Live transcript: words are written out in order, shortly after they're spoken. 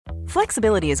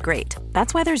Flexibility is great.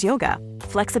 That's why there's yoga.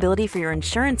 Flexibility for your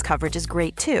insurance coverage is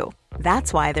great too.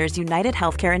 That's why there's United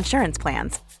Healthcare Insurance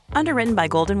Plans. Underwritten by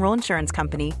Golden Rule Insurance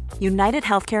Company, United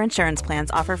Healthcare Insurance Plans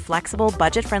offer flexible,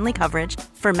 budget-friendly coverage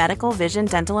for medical, vision,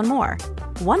 dental, and more.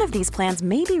 One of these plans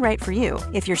may be right for you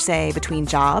if you're, say, between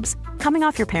jobs, coming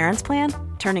off your parents' plan,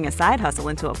 turning a side hustle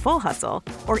into a full hustle,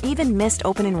 or even missed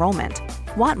open enrollment.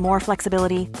 Want more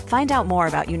flexibility? Find out more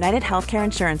about United Healthcare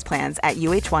Insurance Plans at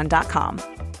uh1.com.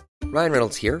 Ryan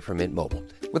Reynolds here from Mint Mobile.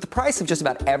 With the price of just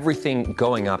about everything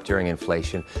going up during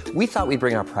inflation, we thought we'd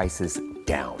bring our prices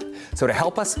down. So to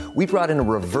help us, we brought in a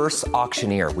reverse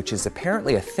auctioneer, which is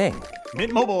apparently a thing.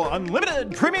 Mint Mobile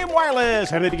Unlimited Premium Wireless.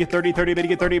 How to get 30, 30, how to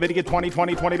get 30, how to get 20,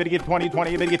 20, 20, how to get 20,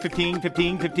 20, how to get 15,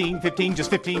 15, 15, 15,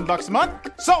 just $15 a month?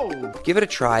 Sold! Give it a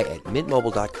try at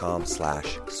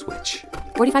mintmobile.com/switch.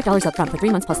 $45 up front for 3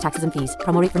 months plus taxes and fees.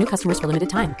 Promo rate for new customers for limited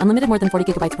time. Unlimited more than 40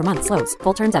 gigabytes per month. Slows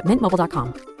full terms at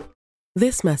mintmobile.com.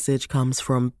 This message comes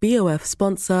from BOF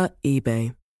sponsor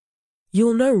eBay.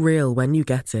 You'll know real when you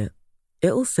get it.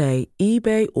 It'll say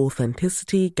eBay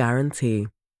Authenticity Guarantee.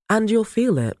 And you'll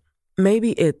feel it.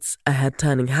 Maybe it's a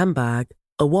head-turning handbag,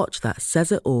 a watch that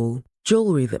says it all,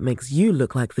 jewelry that makes you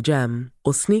look like the gem,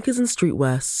 or sneakers and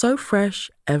streetwear so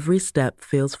fresh every step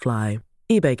feels fly.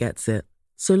 eBay gets it.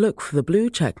 So look for the blue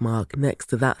check mark next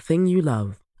to that thing you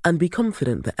love. And be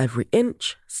confident that every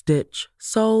inch, stitch,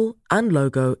 sole, and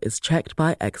logo is checked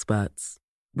by experts.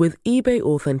 With eBay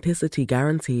Authenticity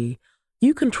Guarantee,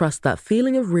 you can trust that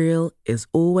feeling of real is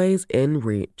always in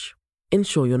reach.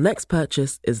 Ensure your next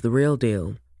purchase is the real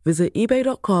deal. Visit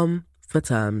ebay.com for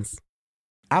terms.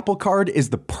 Apple Card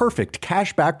is the perfect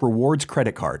cashback rewards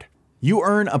credit card. You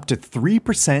earn up to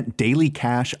 3% daily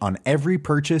cash on every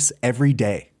purchase every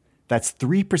day. That's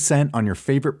 3% on your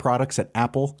favorite products at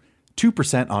Apple,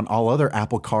 2% on all other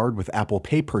Apple Card with Apple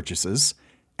Pay purchases,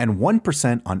 and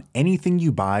 1% on anything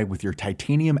you buy with your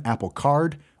titanium Apple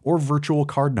Card or virtual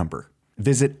card number.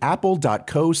 Visit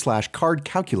apple.co/card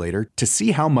calculator to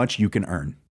see how much you can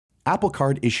earn. Apple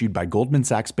Card issued by Goldman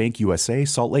Sachs Bank USA,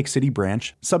 Salt Lake City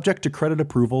branch, subject to credit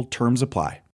approval, terms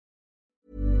apply.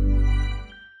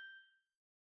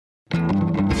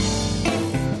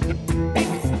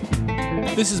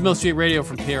 This is Mill Street Radio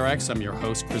from PRX. I'm your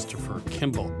host, Christopher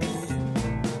Kimball.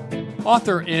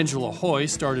 Author Angela Hoy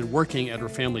started working at her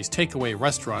family's takeaway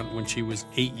restaurant when she was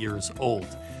 8 years old.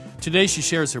 Today, she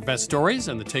shares her best stories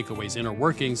and the takeaway's inner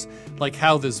workings, like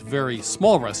how this very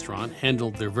small restaurant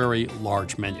handled their very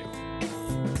large menu.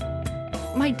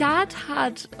 My dad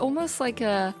had almost like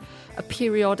a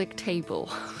periodic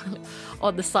table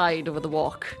on the side of the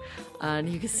wok, and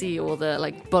you could see all the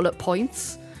like bullet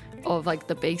points of like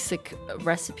the basic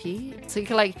recipe, so you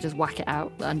can like just whack it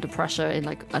out under pressure in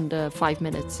like under 5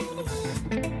 minutes.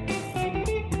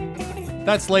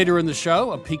 That's later in the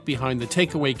show, a peek behind the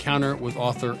takeaway counter with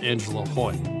author Angela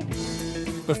Hoy.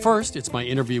 But first, it's my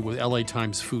interview with LA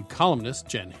Times food columnist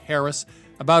Jen Harris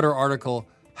about her article,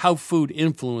 How Food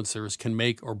Influencers Can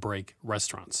Make or Break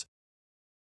Restaurants.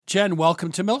 Jen,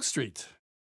 welcome to Milk Street.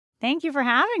 Thank you for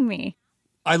having me.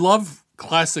 I love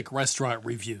classic restaurant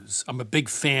reviews. I'm a big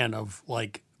fan of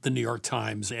like the New York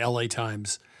Times, the LA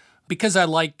Times, because I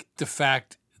like the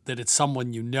fact that it's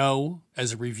someone you know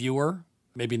as a reviewer.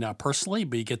 Maybe not personally,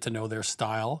 but you get to know their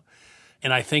style.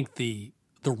 And I think the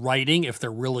writing, if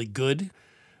they're really good,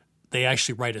 they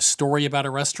actually write a story about a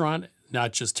restaurant,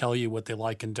 not just tell you what they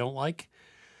like and don't like.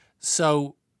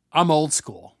 So I'm old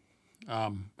school.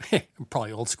 I'm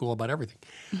probably old school about everything.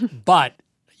 But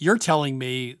you're telling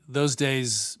me those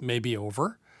days may be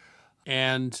over,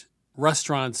 and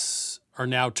restaurants are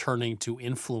now turning to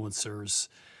influencers,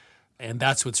 and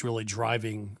that's what's really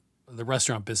driving the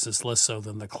restaurant business less so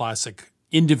than the classic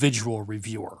individual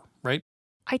reviewer, right?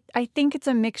 I think it's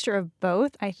a mixture of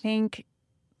both. I think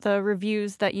the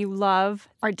reviews that you love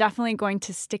are definitely going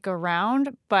to stick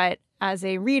around, but as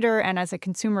a reader and as a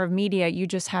consumer of media, you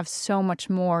just have so much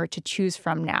more to choose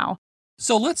from now.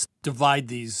 So let's divide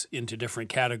these into different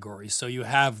categories. So you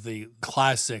have the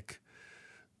classic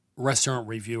restaurant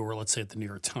reviewer, let's say at the New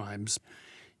York Times.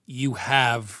 You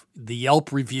have the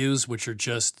Yelp reviews, which are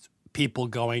just people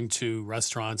going to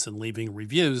restaurants and leaving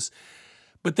reviews.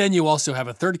 But then you also have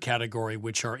a third category,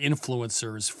 which are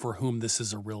influencers for whom this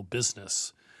is a real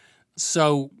business.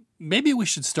 So maybe we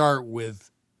should start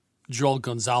with Joel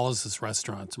Gonzalez's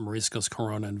restaurant, Mariscos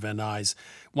Corona in Van Nuys.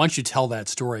 Why don't you tell that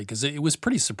story? Because it was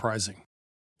pretty surprising.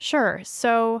 Sure.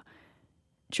 So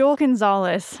Joel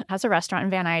Gonzalez has a restaurant in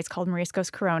Van Nuys called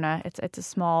Mariscos Corona. It's a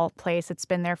small place. It's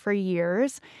been there for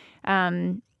years.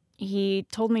 He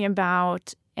told me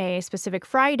about a specific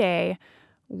Friday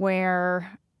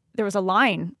where there was a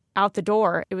line out the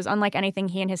door. It was unlike anything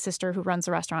he and his sister, who runs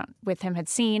the restaurant with him, had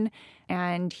seen.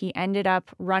 And he ended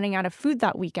up running out of food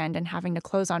that weekend and having to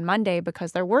close on Monday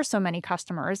because there were so many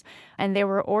customers. And they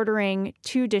were ordering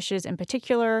 2 dishes in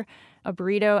particular, a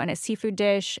burrito and a seafood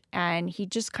dish. And he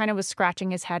just kind of was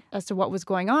scratching his head as to what was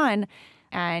going on.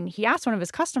 And he asked one of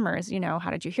his customers, how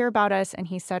did you hear about us? And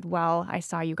he said, well, I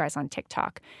saw you guys on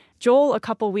TikTok. Joel, a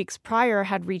couple weeks prior,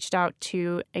 had reached out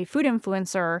to a food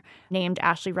influencer named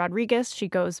Ashley Rodriguez. She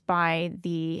goes by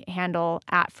the handle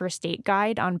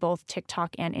 @FirstDateGuide on both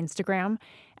TikTok and Instagram.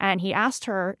 And he asked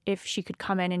her if she could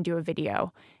come in and do a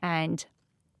video. And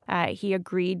he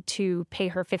agreed to pay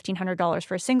her $1,500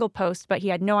 for a single post, but he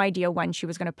had no idea when she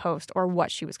was going to post or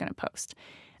what she was going to post.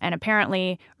 And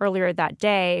apparently, earlier that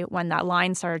day, when that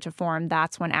line started to form,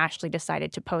 that's when Ashley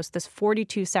decided to post this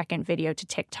 42-second video to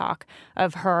TikTok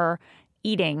of her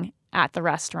eating at the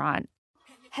restaurant.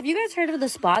 Have you guys heard of the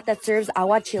spot that serves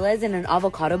aguachiles in an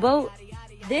avocado boat?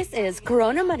 This is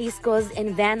Corona Mariscos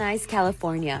in Van Nuys,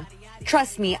 California.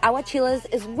 Trust me,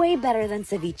 aguachiles is way better than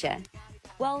ceviche.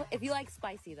 Well, if you like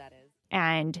spicy, that is.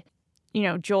 And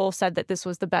Joel said that this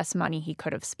was the best money he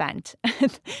could have spent.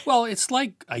 Well, it's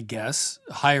like, I guess,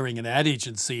 hiring an ad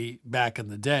agency back in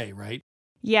the day, right?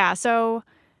 Yeah, so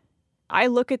I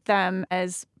look at them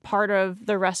as part of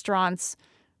the restaurant's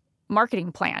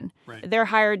marketing plan. Right. They're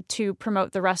hired to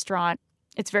promote the restaurant.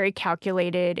 It's very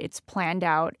calculated. It's planned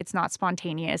out. It's not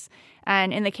spontaneous.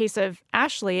 And in the case of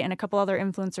Ashley and a couple other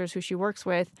influencers who she works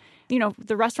with,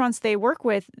 the restaurants they work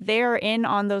with, they're in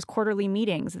on those quarterly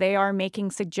meetings. They are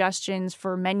making suggestions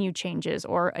for menu changes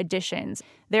or additions.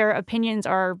 Their opinions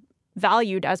are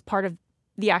valued as part of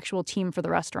the actual team for the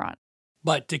restaurant.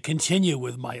 But to continue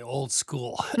with my old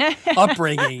school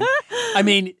upbringing, I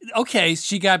mean, okay,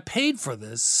 she got paid for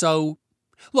this. So,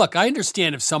 look, I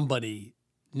understand if somebody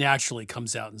naturally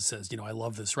comes out and says, I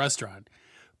love this restaurant,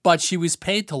 but she was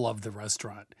paid to love the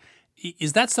restaurant.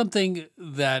 Is that something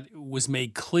that was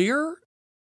made clear?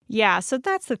 Yeah, so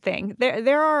that's the thing.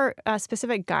 There are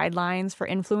specific guidelines for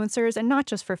influencers, and not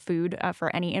just for food,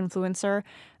 for any influencer.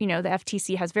 The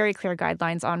FTC has very clear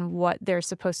guidelines on what they're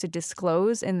supposed to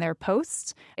disclose in their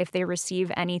posts if they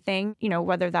receive anything,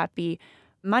 whether that be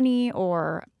money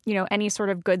or, any sort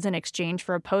of goods in exchange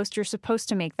for a post. You're supposed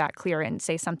to make that clear and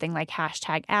say something like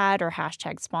 #ad or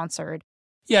 #sponsored.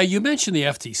 Yeah, you mentioned the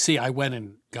FTC. I went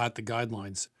and got the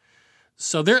guidelines.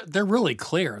 So they're really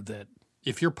clear that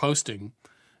if you're posting,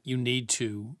 you need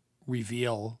to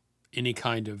reveal any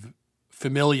kind of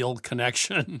familial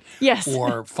connection yes.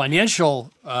 or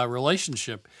financial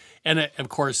relationship. And of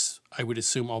course, I would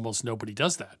assume almost nobody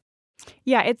does that.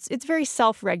 Yeah, it's very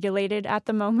self-regulated at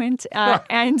the moment.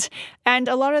 And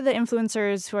a lot of the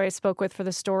influencers who I spoke with for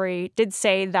the story did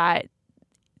say that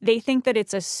they think that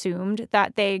it's assumed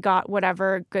that they got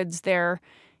whatever goods they're,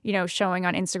 showing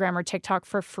on Instagram or TikTok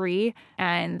for free,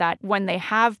 and that when they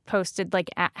have posted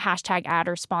like #ad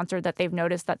or sponsored, that they've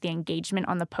noticed that the engagement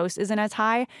on the post isn't as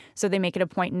high. So they make it a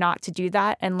point not to do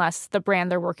that unless the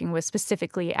brand they're working with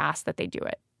specifically asks that they do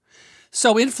it.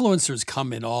 So influencers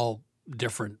come in all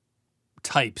different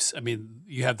types. I mean,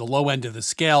 you have the low end of the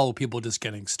scale, people just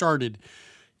getting started.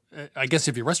 I guess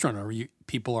if you're a restaurant owner,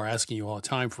 people are asking you all the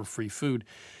time for free food.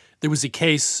 There was a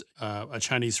case, a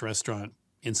Chinese restaurant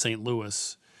in St.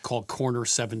 Louis called Corner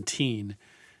 17,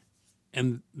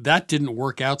 and that didn't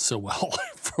work out so well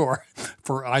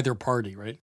for either party,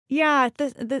 right? Yeah,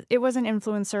 it was an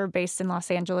influencer based in Los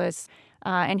Angeles.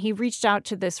 And he reached out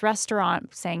to this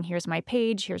restaurant saying, here's my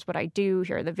page, here's what I do,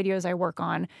 here are the videos I work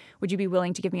on. Would you be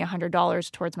willing to give me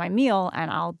 $100 towards my meal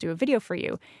and I'll do a video for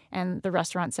you? And the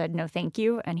restaurant said, no, thank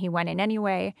you. And he went in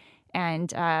anyway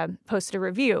and posted a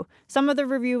review. Some of the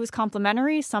review was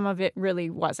complimentary, some of it really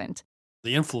wasn't.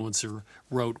 The influencer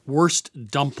wrote, worst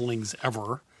dumplings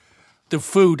ever. The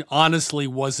food honestly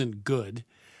wasn't good.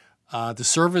 The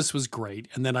service was great,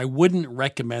 and then I wouldn't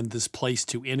recommend this place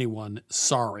to anyone.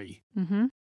 Sorry. Mm-hmm.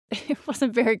 It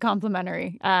wasn't very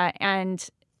complimentary. And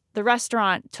the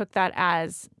restaurant took that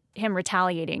as him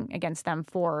retaliating against them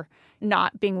for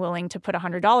not being willing to put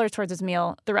 $100 towards his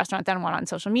meal. The restaurant then went on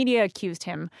social media, accused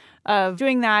him of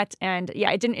doing that. And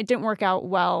yeah, it didn't work out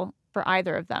well for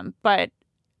either of them. But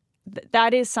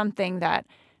that is something that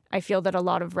I feel that a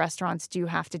lot of restaurants do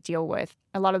have to deal with.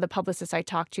 A lot of the publicists I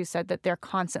talked to said that they're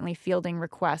constantly fielding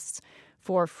requests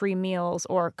for free meals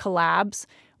or collabs,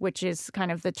 which is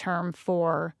kind of the term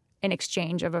for an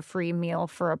exchange of a free meal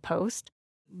for a post.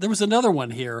 There was another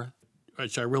one here,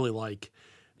 which I really like.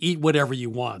 Eat whatever you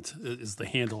want is the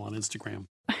handle on Instagram.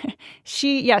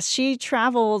 She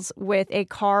travels with a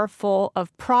car full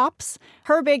of props.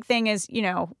 Her big thing is,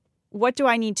 what do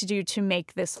I need to do to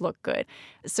make this look good?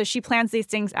 So she plans these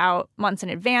things out months in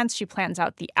advance. She plans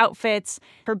out the outfits.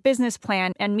 Her business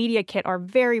plan and media kit are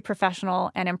very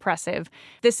professional and impressive.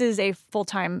 This is a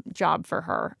full-time job for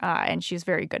her, and she's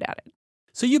very good at it.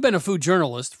 So you've been a food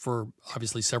journalist for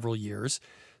obviously several years.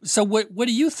 So what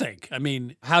do you think? I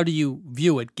mean, how do you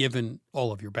view it given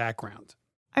all of your background?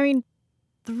 I mean,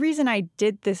 the reason I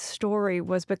did this story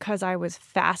was because I was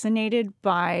fascinated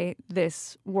by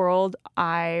this world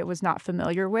I was not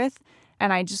familiar with.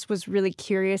 And I just was really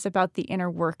curious about the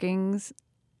inner workings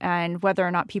and whether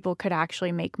or not people could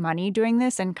actually make money doing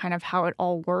this and kind of how it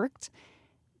all worked.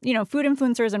 You know, food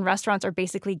influencers and restaurants are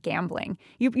basically gambling.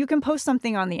 You can post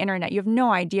something on the internet. You have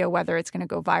no idea whether it's going to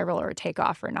go viral or take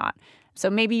off or not. So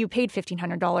maybe you paid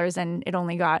 $1,500 and it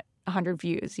only got 100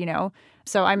 views, you know?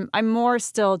 So I'm more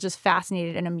still just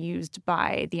fascinated and amused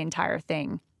by the entire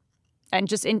thing.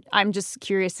 And I'm just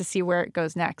curious to see where it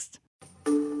goes next.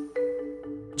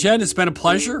 Jen, it's been a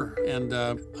pleasure, and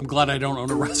I'm glad I don't own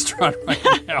a restaurant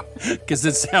right now because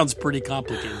it sounds pretty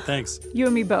complicated. Thanks. You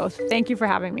and me both. Thank you for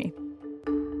having me.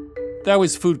 That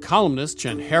was food columnist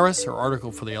Jen Harris. Her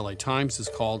article for the LA Times is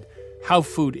called How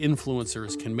Food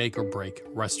Influencers Can Make or Break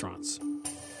Restaurants.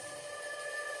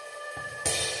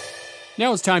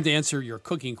 Now it's time to answer your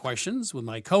cooking questions with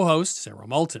my co-host, Sarah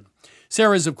Moulton.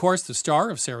 Sarah is, of course, the star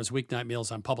of Sarah's Weeknight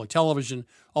Meals on public television,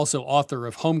 also author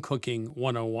of Home Cooking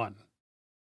 101.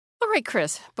 All right,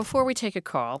 Chris, before we take a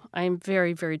call, I am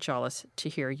very, very jealous to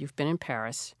hear you've been in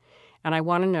Paris, and I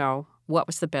want to know what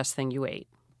was the best thing you ate.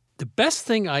 The best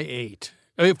thing I ate,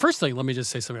 first thing, let me just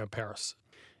say something about Paris.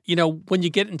 You know, when you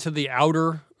get into the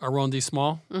outer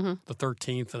arrondissement, the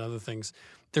 13th and other things,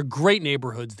 they're great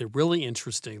neighborhoods. They're really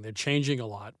interesting. They're changing a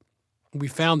lot. We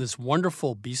found this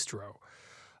wonderful bistro,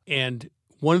 and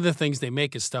one of the things they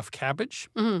make is stuffed cabbage,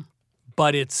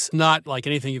 but it's not like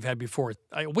anything you've had before.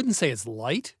 I wouldn't say it's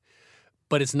light,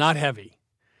 but it's not heavy.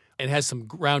 It has some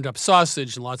ground up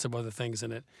sausage and lots of other things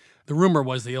in it. The rumor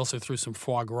was they also threw some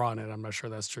foie gras in it. I'm not sure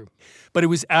that's true. But it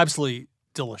was absolutely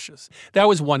delicious. That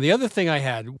was one. The other thing I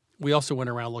had, we also went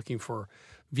around looking for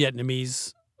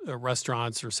Vietnamese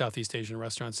restaurants or Southeast Asian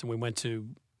restaurants, and we went to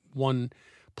one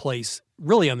place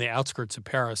really on the outskirts of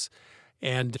Paris,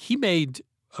 and he made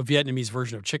a Vietnamese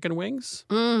version of chicken wings.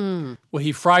 Well,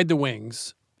 he fried the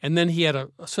wings, and then he had a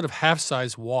sort of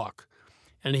half-size wok,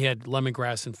 and he had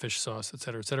lemongrass and fish sauce, et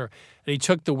cetera, et cetera. And he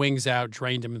took the wings out,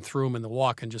 drained them, and threw them in the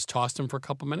wok and just tossed them for a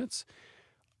couple minutes.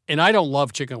 And I don't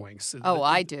love chicken wings. Oh,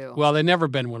 I do. Well, they've never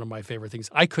been one of my favorite things.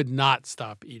 I could not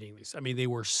stop eating these. I mean, they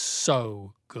were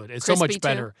so good. It's crispy so much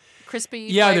better. Too? Crispy,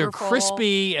 yeah, flavorful. They're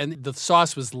crispy, and the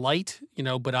sauce was light, you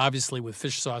know, but obviously with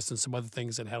fish sauce and some other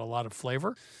things that had a lot of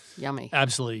flavor. Yummy.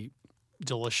 Absolutely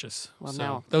delicious. Well, so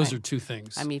no. Those are two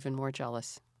things. I'm even more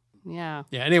jealous. Yeah.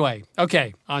 Yeah, anyway.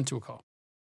 Okay, on to a call.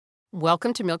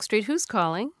 Welcome to Milk Street. Who's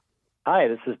calling? Hi,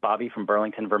 this is Bobby from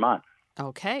Burlington, Vermont.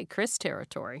 Okay, Chris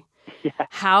territory. Yeah.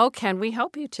 How can we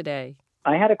help you today?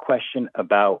 I had a question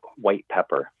about white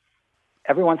pepper.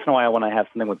 Every once in a while when I have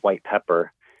something with white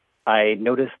pepper, I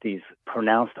notice these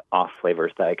pronounced off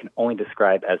flavors that I can only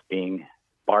describe as being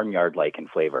barnyard-like in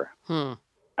flavor.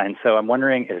 And so I'm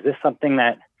wondering, is this something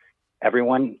that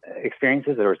everyone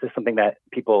experiences, or is this something that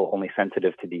people only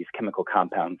sensitive to these chemical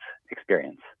compounds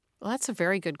experience? Well, that's a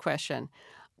very good question.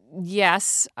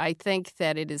 Yes, I think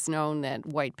that it is known that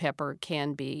white pepper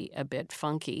can be a bit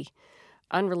funky.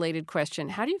 Unrelated question,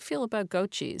 how do you feel about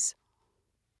goat cheese?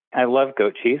 I love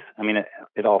goat cheese. I mean,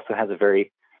 it also has a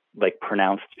very,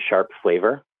 pronounced sharp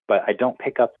flavor, but I don't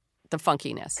pick up the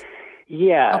funkiness.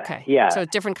 Yeah. Okay. Yeah. So a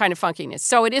different kind of funkiness.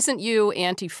 So it isn't you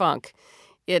anti-funk.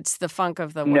 It's the funk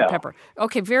of the white pepper.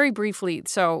 Okay, very briefly.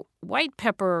 So white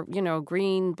pepper,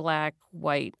 green, black,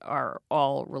 white are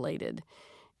all related.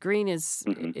 Green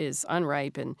is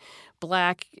unripe, and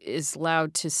black is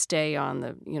allowed to stay on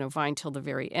the vine till the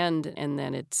very end, and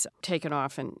then it's taken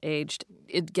off and aged.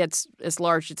 It gets as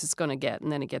large as it's going to get,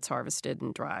 and then it gets harvested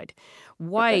and dried.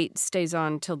 White stays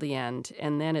on till the end,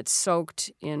 and then it's soaked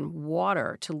in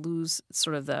water to lose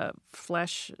sort of the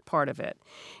flesh part of it.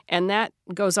 And that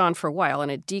goes on for a while,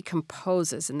 and it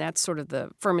decomposes, and that's sort of the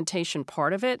fermentation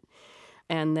part of it.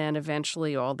 And then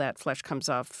eventually all that flesh comes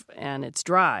off, and it's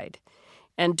dried.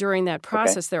 And during that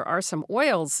process, there are some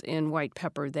oils in white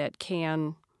pepper that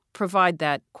can provide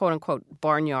that quote-unquote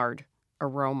barnyard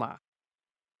aroma.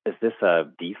 Is this a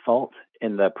default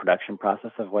in the production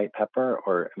process of white pepper?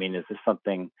 Or, is this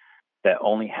something that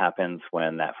only happens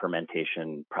when that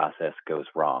fermentation process goes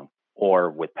wrong,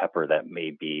 or with pepper that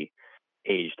may be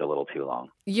aged a little too long?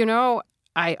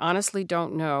 I honestly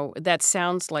don't know. That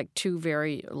sounds like two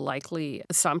very likely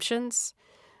assumptions.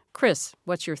 Chris,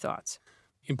 what's your thoughts?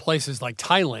 In places like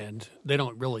Thailand, they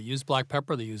don't really use black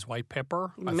pepper. They use white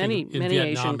pepper. Many Vietnam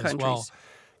Asian countries. as well.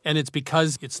 And it's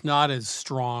because it's not as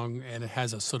strong and it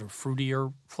has a sort of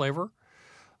fruitier flavor,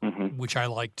 which I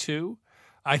like too.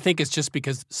 I think it's just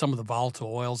because some of the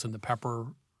volatile oils in the pepper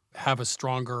have a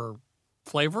stronger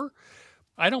flavor.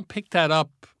 I don't pick that up.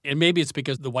 And maybe it's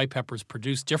because the white pepper is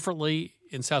produced differently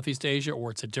in Southeast Asia or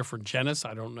it's a different genus.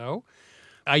 I don't know.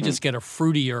 I just get a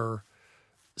fruitier,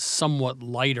 somewhat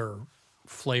lighter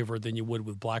flavor than you would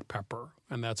with black pepper.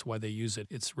 And that's why they use it.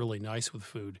 It's really nice with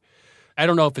food. I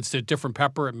don't know if it's a different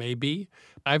pepper. It may be.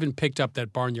 I haven't picked up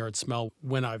that barnyard smell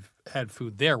when I've had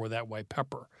food there with that white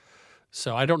pepper.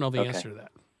 So I don't know the answer to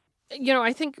that. You know,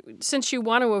 I think since you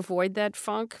want to avoid that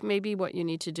funk, maybe what you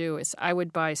need to do is I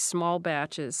would buy small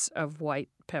batches of white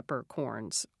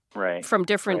peppercorns from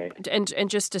different and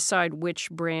just decide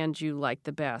which brand you like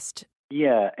the best.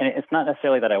 Yeah, and it's not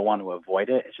necessarily that I want to avoid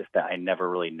it. It's just that I never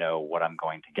really know what I'm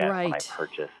going to get when I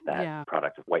purchase that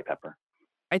product of white pepper.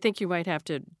 I think you might have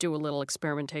to do a little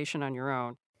experimentation on your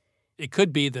own. It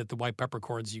could be that the white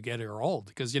peppercorns you get are old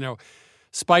because,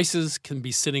 spices can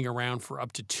be sitting around for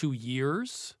up to 2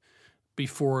 years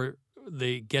before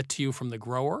they get to you from the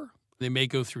grower. They may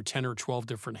go through 10 or 12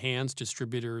 different hands,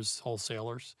 distributors,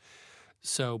 wholesalers.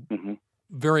 So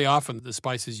very often the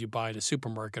spices you buy at a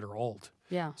supermarket are old.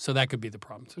 Yeah. So that could be the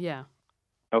problem too. Yeah.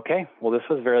 Okay. Well, this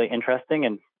was very interesting,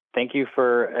 and thank you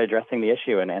for addressing the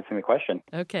issue and answering the question.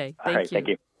 Okay. All right. Thank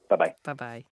you. Bye-bye.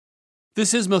 Bye-bye.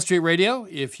 This is Milk Street Radio.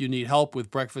 If you need help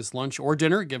with breakfast, lunch, or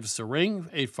dinner, give us a ring,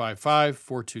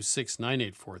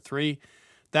 855-426-9843.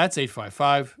 That's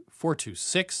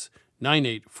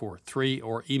 855-426-9843,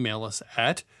 or email us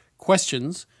at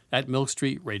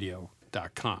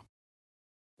questions@milkstreetradio.com.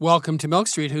 Welcome to Milk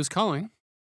Street. Who's calling?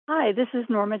 Hi, this is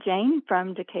Norma Jane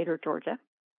from Decatur, Georgia.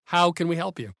 How can we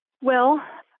help you? Well,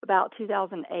 about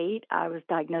 2008, I was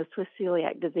diagnosed with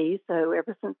celiac disease, so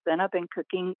ever since then I've been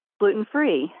cooking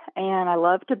gluten-free, and I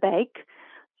love to bake,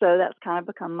 so that's kind of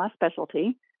become my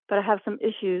specialty, but I have some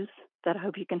issues that I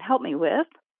hope you can help me with.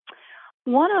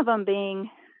 One of them being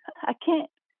I can't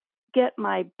get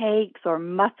my cakes or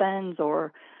muffins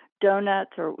or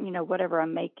donuts or, whatever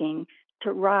I'm making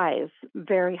to rise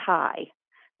very high.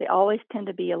 They always tend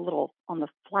to be a little on the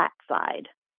flat side.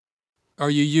 Are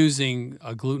you using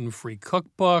a gluten-free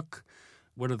cookbook?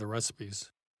 What are the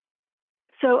recipes?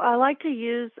 So I like to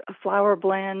use a flour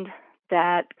blend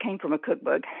that came from a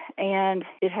cookbook, and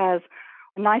it has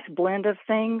a nice blend of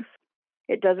things.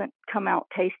 It doesn't come out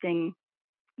tasting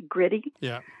gritty.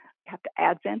 Yeah. You have to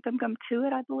add xanthan gum to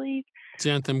it, I believe.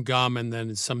 Xanthan gum and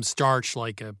then some starch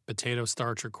like a potato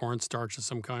starch or corn starch of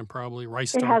some kind, probably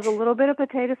rice starch. It has a little bit of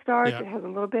potato starch. Yeah. It has a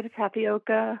little bit of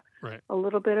tapioca, a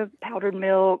little bit of powdered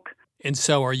milk. And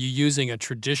so are you using a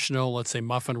traditional, let's say,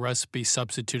 muffin recipe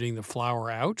substituting the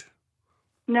flour out?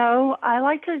 No, I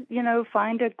like to,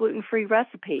 find a gluten-free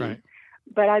recipe. Right.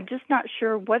 But I'm just not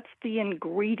sure what's the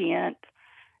ingredient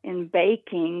in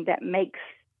baking that makes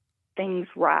things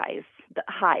rise the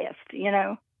highest,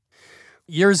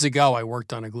 Years ago, I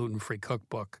worked on a gluten-free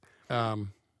cookbook. The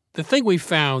thing we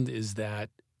found is that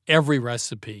every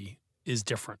recipe is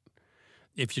different.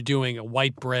 If you're doing a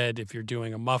white bread, if you're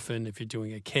doing a muffin, if you're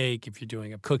doing a cake, if you're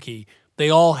doing a cookie, they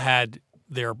all had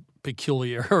their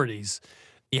peculiarities.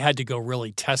 You had to go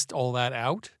really test all that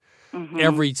out.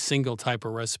 Every single type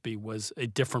of recipe was a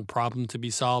different problem to be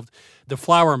solved. The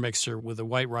flour mixture with the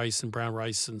white rice and brown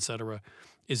rice, et cetera,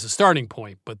 is a starting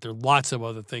point, but there are lots of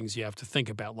other things you have to think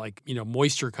about, like,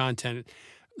 moisture content,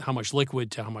 how much liquid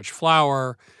to how much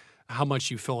flour, how much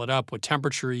you fill it up, what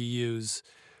temperature you use.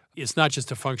 It's not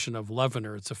just a function of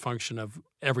leavener, it's a function of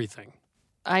everything.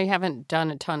 I haven't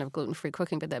done a ton of gluten-free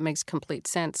cooking, but that makes complete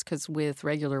sense because with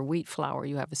regular wheat flour,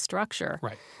 you have a structure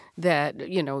that,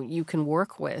 you can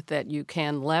work with, that you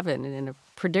can leaven in a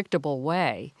predictable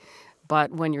way.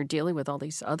 But when you're dealing with all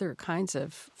these other kinds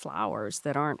of flours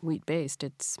that aren't wheat-based,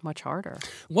 it's much harder.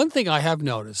 One thing I have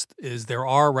noticed is there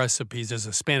are recipes. There's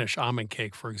a Spanish almond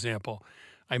cake, for example,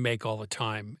 I make all the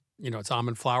time. It's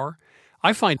almond flour.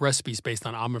 I find recipes based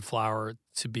on almond flour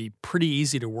to be pretty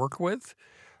easy to work with.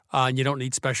 And you don't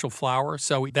need special flour.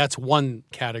 So that's one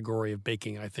category of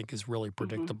baking I think is really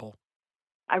predictable.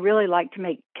 I really like to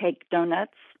make cake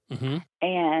donuts. And,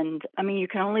 you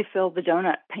can only fill the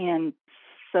donut pan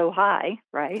so high,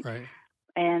 right?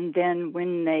 And then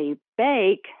when they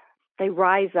bake, they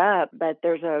rise up. But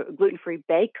there's a gluten-free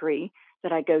bakery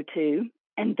that I go to,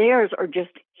 and theirs are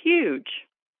just huge.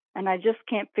 And I just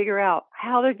can't figure out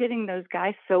how they're getting those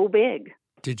guys so big.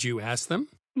 Did you ask them?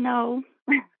 No.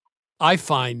 I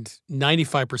find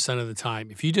 95% of the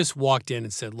time, if you just walked in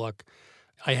and said, look,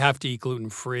 I have to eat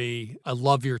gluten-free. I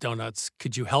love your donuts.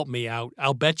 Could you help me out?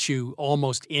 I'll bet you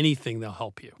almost anything they'll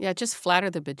help you. Yeah, just flatter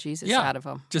the bejesus out of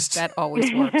them. That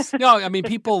always works. No, I mean,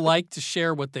 people like to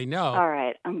share what they know. All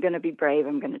right. I'm going to be brave.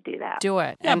 I'm going to do that. Do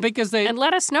it. Yeah, because and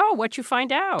let us know what you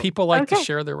find out. People like to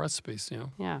share their recipes,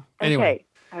 Yeah. Anyway. Okay,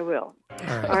 I will.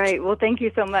 All right. Well, thank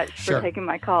you so much for taking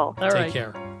my call. Take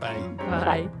care. Bye.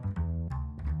 Bye.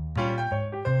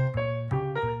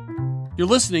 You're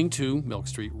listening to Milk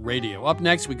Street Radio. Up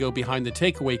next, we go behind the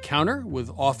takeaway counter with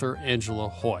author Angela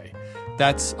Hoy.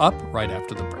 That's up right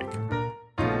after the break.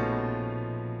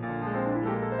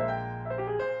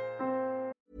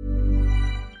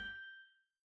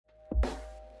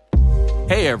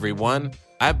 Hey everyone,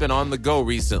 I've been on the go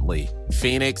recently.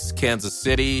 Phoenix, Kansas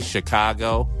City,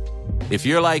 Chicago. If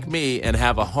you're like me and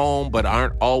have a home but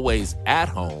aren't always at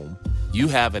home, you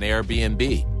have an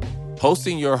Airbnb.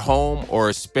 Hosting your home or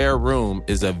a spare room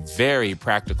is a very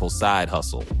practical side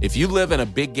hustle. If you live in a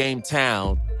big game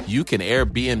town, you can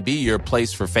Airbnb your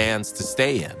place for fans to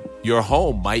stay in. Your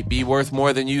home might be worth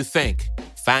more than you think.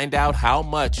 Find out how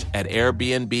much at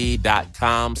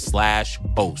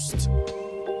airbnb.com/host.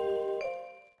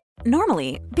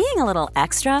 Normally, being a little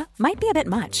extra might be a bit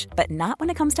much, but not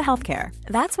when it comes to healthcare.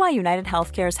 That's why United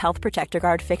Healthcare's Health Protector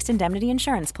Guard fixed indemnity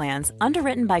insurance plans,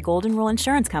 underwritten by Golden Rule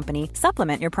Insurance Company,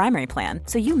 supplement your primary plan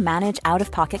so you manage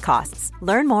out-of-pocket costs.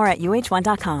 Learn more at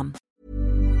uh1.com.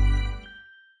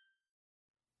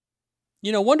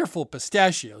 You know, Wonderful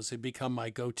Pistachios have become my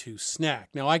go-to snack.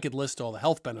 Now, I could list all the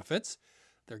health benefits.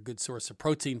 They're a good source of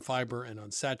protein, fiber, and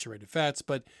unsaturated fats,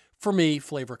 but for me,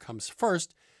 flavor comes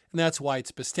first. And that's why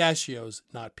it's pistachios,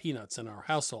 not peanuts, in our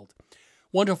household.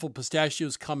 Wonderful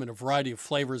Pistachios come in a variety of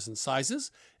flavors and sizes,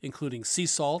 including sea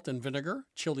salt and vinegar,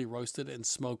 chili roasted, and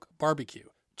smoke barbecue.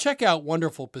 Check out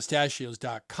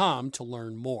wonderfulpistachios.com to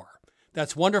learn more.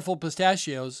 That's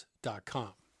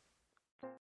wonderfulpistachios.com.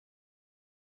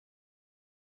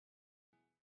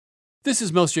 This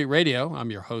is Milk Street Radio. I'm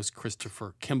your host,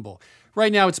 Christopher Kimball.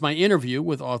 Right now, it's my interview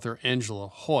with author Angela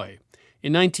Hoy.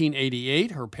 In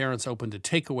 1988, her parents opened a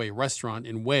takeaway restaurant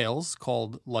in Wales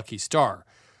called Lucky Star.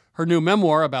 Her new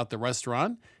memoir about the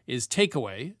restaurant is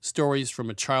Takeaway: Stories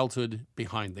from a Childhood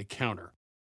Behind the Counter.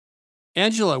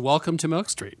 Angela, welcome to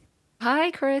Milk Street. Hi,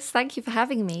 Chris. Thank you for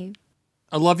having me.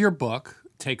 I love your book,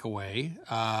 Takeaway.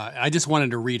 I just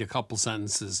wanted to read a couple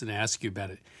sentences and ask you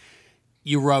about it.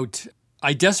 You wrote,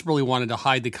 I desperately wanted to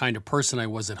hide the kind of person I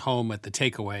was at home at the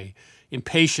takeaway,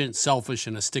 impatient, selfish,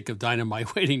 and a stick of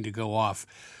dynamite waiting to go off.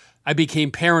 I became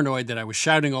paranoid that I was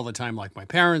shouting all the time like my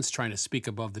parents, trying to speak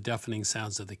above the deafening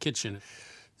sounds of the kitchen.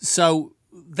 So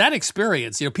that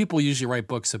experience, you know, people usually write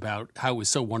books about how it was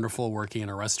so wonderful working in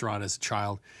a restaurant as a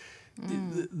child.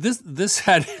 This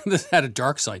had a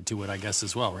dark side to it, I guess,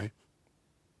 as well, right?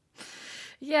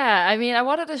 Yeah, I mean, I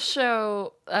wanted to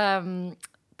show not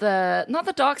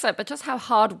the dark side, but just how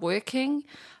hardworking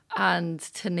and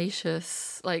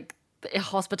tenacious, like, the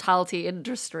hospitality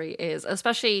industry is,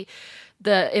 especially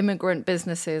the immigrant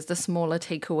businesses, the smaller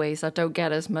takeaways that don't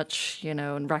get as much, you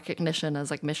know, recognition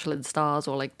as like Michelin stars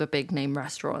or like the big name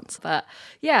restaurants. But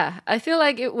yeah, I feel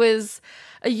like it was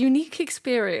a unique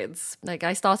experience. Like,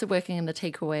 I started working in the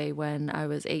takeaway when I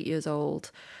was 8 years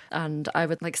old, and I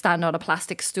would like stand on a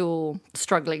plastic stool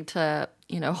struggling to,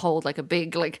 you know, hold like a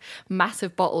big, like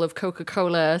massive bottle of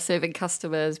Coca-Cola, serving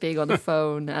customers, being on the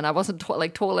phone. And I wasn't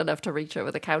tall enough to reach over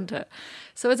the counter.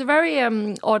 So it's a very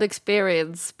odd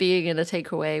experience being in a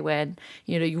takeaway when,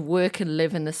 you know, you work and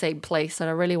live in the same place. And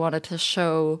I really wanted to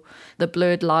show the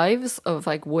blurred lives of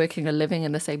like working and living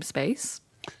in the same space.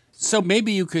 So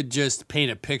maybe you could just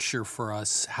paint a picture for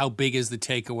us. How big is the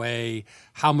takeaway?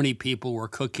 How many people were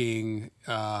cooking?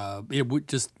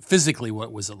 Just physically,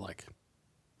 what was it like?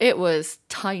 It was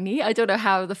tiny. I don't know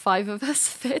how the five of us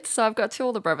fit. So I've got two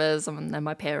older brothers and then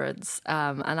my parents,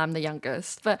 and I'm the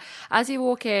youngest. But as you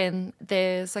walk in,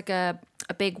 there's like a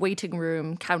big waiting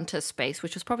room counter space,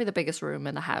 which was probably the biggest room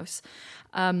in the house.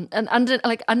 And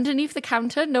underneath the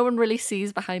counter, no one really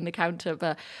sees behind the counter.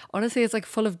 But honestly, it's like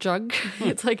full of junk.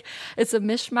 It's a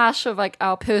mishmash of like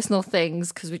our personal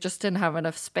things because we just didn't have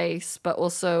enough space, but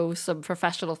also some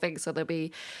professional things. So there'll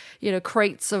be, you know,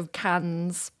 crates of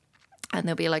cans. And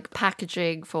there'll be like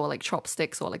packaging for like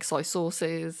chopsticks or like soy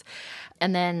sauces.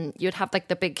 And then you'd have like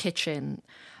the big kitchen.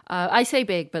 I say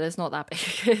big, but it's not that big.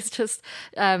 It's just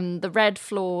the red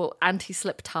floor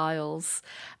anti-slip tiles.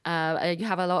 You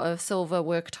have a lot of silver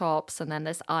worktops and then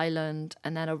this island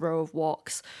and then a row of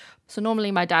woks. So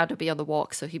normally my dad would be on the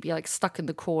wok, so he'd be like stuck in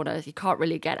the corner. He can't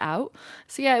really get out.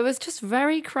 So yeah, it was just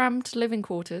very cramped living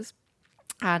quarters.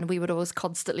 And we would always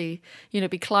constantly,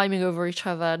 be climbing over each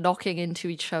other, knocking into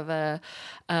each other,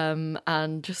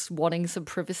 and just wanting some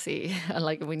privacy. And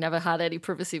like we never had any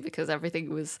privacy because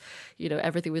everything was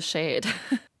shared.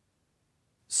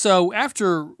 So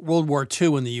after World War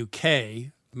II in the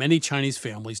UK, many Chinese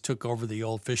families took over the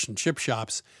old fish and chip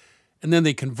shops, and then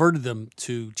they converted them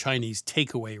to Chinese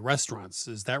takeaway restaurants.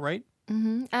 Is that right?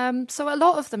 Mm-hmm. So a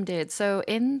lot of them did. So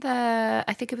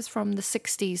I think it was from the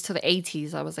 60s to the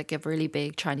 80s, there was like a really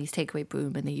big Chinese takeaway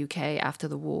boom in the UK after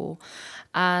the war.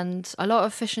 And a lot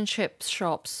of fish and chips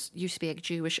shops used to be like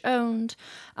Jewish owned,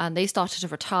 and they started to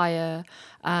retire.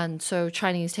 And so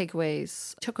Chinese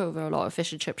takeaways took over a lot of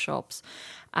fish and chip shops.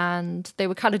 And they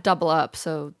would kind of double up.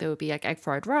 So there would be like egg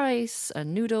fried rice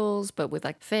and noodles, but with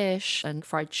like fish and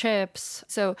fried chips.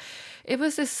 So it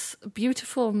was this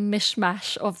beautiful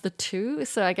mishmash of the two.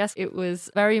 So I guess it was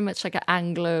very much like an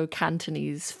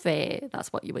Anglo-Cantonese fare.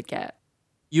 That's what you would get.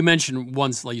 You mentioned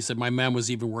once, like you said, my mom was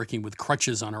even working with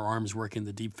crutches on her arms, working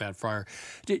the deep fat fryer.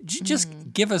 Did you just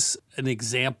give us an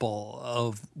example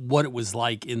of what it was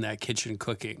like in that kitchen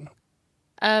cooking?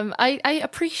 I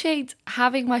appreciate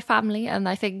having my family, and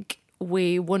I think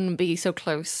we wouldn't be so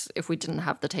close if we didn't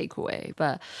have the takeaway.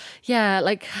 But yeah,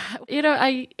 like,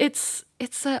 it's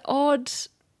an odd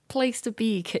place to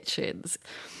be, kitchens.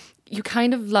 You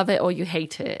kind of love it or you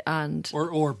hate it, and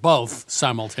or both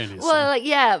simultaneously. Well,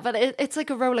 yeah, but it's like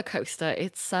a roller coaster.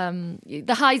 It's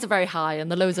the highs are very high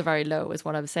and the lows are very low, is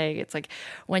what I'm saying. It's like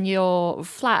when you're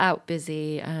flat out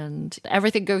busy and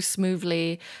everything goes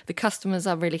smoothly, the customers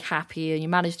are really happy, and you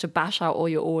manage to bash out all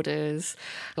your orders.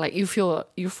 Like you feel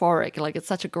euphoric. Like it's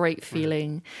such a great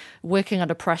feeling working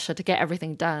under pressure to get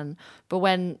everything done. But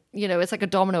when it's like a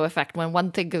domino effect. When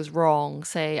one thing goes wrong,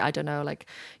 say I don't know, like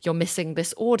you're missing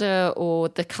this order, or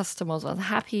the customers were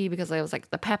unhappy because there was like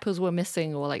the peppers were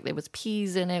missing, or like there was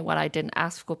peas in it when I didn't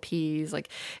ask for peas. Like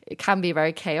it can be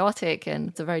very chaotic, and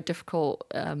it's a very difficult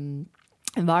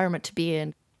environment to be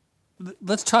in.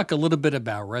 Let's talk a little bit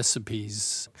about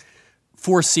recipes.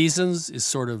 Four Seasons is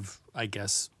sort of, I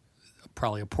guess,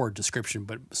 probably a poor description,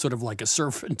 but sort of like a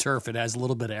surf and turf. It has a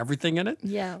little bit of everything in it.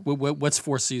 Yeah. What's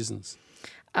Four Seasons?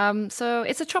 So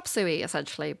it's a chop suey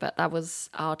essentially, but that was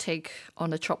our take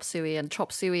on a chop suey. And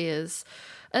chop suey is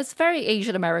a very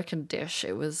Asian American dish.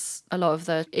 It was a lot of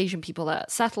the Asian people that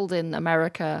settled in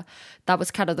America. That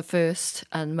was kind of the first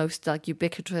and most like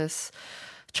ubiquitous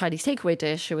Chinese takeaway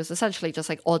dish. It was essentially just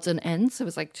like odds and ends. It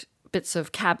was like bits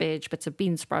of cabbage, bits of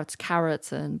bean sprouts,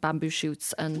 carrots, and bamboo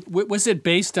shoots. And was it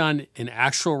based on an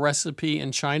actual recipe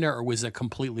in China, or was it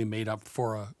completely made up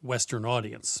for a Western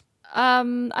audience?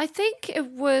 I think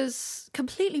it was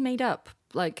completely made up.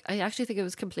 Like, I actually think it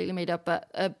was completely made up,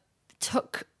 but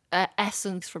took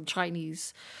essence from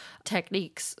Chinese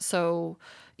techniques. So,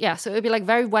 yeah, so it would be like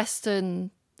very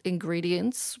Western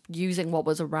ingredients using what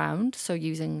was around. So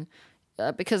using,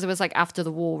 because it was like after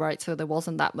the war, right? So there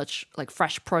wasn't that much like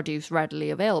fresh produce readily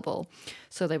available.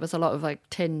 So there was a lot of like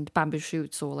tinned bamboo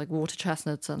shoots or like water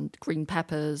chestnuts and green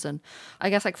peppers. And I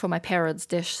guess like for my parents'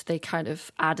 dish, they kind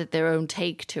of added their own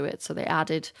take to it. So they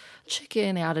added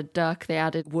chicken, they added duck, they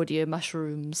added wood ear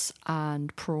mushrooms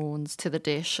and prawns to the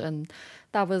dish. And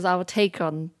that was our take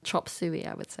on chop suey,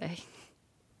 I would say.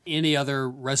 Any other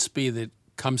recipe that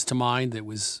comes to mind that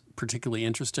was particularly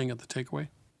interesting at the takeaway?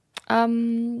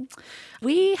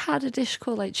 We had a dish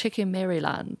called like Chicken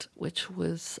Maryland, which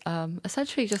was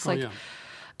essentially just like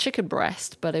chicken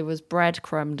breast, but it was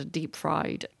breadcrumbed and deep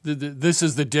fried. This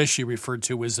is the dish you referred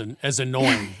to as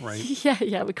annoying, right?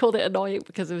 Yeah, we called it annoying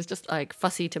because it was just like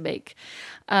fussy to make.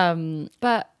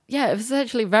 But yeah, it was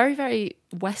essentially very, very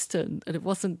Western, and it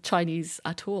wasn't Chinese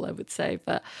at all, I would say,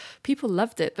 but people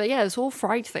loved it. But yeah, it's all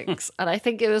fried things, and I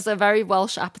think it was a very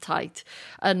Welsh appetite.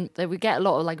 And we get a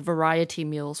lot of like variety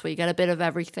meals where you get a bit of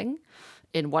everything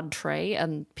in one tray,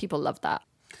 and people love that.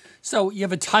 So you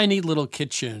have a tiny little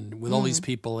kitchen with all these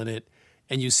people in it,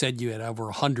 and you said you had over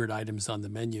 100 items on the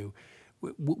menu.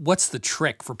 What's the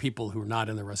trick for people who are not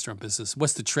in the restaurant business?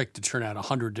 What's the trick to turn out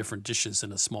 100 different dishes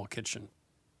in a small kitchen?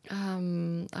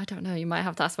 I don't know. You might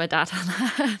have to ask my dad on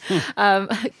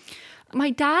that.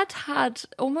 My dad had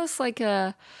almost like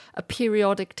a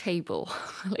periodic table,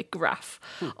 like graph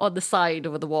on the side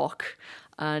of the wok.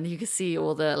 And you could see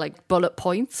all the like bullet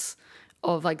points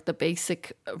of like the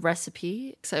basic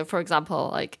recipe. So for example,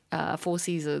 like Four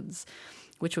Seasons,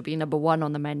 which would be number 1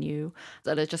 on the menu.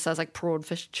 And it just says like prawn,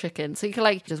 fish, chicken. So you can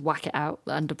like just whack it out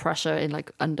under pressure in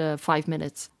like under 5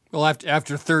 minutes. Well,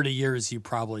 after 30 years, you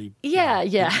probably... Yeah.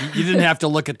 You didn't have to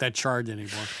look at that chart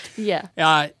anymore.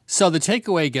 Yeah. So the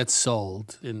takeaway gets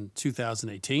sold in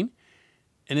 2018,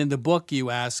 And in the book, you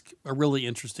ask a really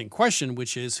interesting question,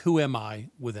 which is, who am I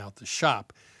without the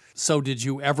shop? So did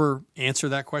you ever answer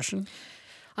that question?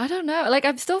 I don't know. Like,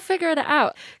 I'm still figuring it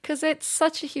out because it's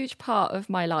such a huge part of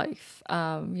my life.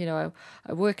 I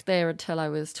worked there until I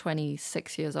was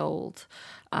 26 years old.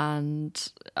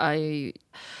 And I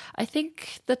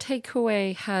think the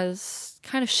takeaway has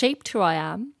kind of shaped who I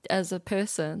am as a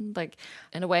person. Like,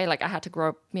 in a way, like I had to grow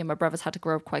up, me and my brothers had to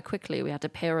grow up quite quickly. We had to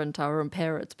parent our own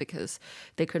parents because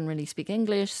they couldn't really speak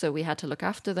English. So we had to look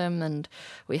after them, and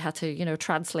we had to,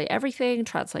 translate everything,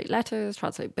 translate letters,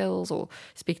 translate bills, or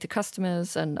speak to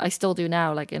customers. And I still do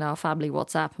now, like in our family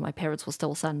WhatsApp, my parents will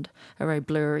still send a very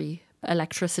blurry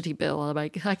electricity bill. I'm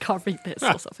like, I can't read this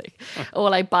or something. Or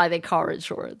like buy their car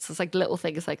insurance. It's like little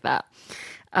things like that.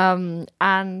 And,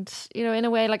 in a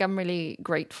way, like I'm really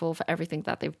grateful for everything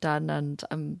that they've done. And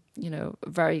I'm,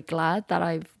 very glad that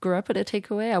I grew up at a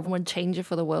takeaway. I wouldn't change it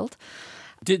for the world.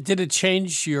 Did it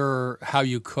change how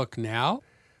you cook now?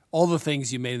 All the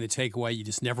things you made in the takeaway, you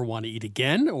just never want to eat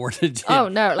again? Or did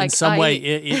it in some way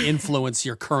influence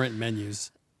your current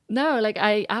menus? No, like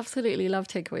I absolutely love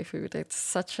takeaway food. It's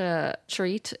such a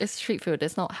treat. It's street food.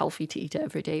 It's not healthy to eat it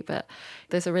every day, but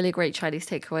there's a really great Chinese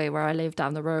takeaway where I live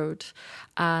down the road,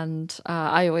 and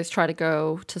I always try to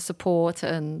go to support,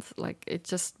 and like it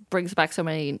just brings back so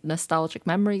many nostalgic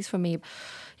memories for me.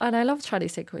 And I love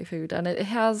Chinese takeaway food, and it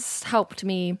has helped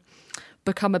me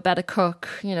become a better cook,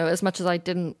 as much as I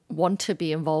didn't want to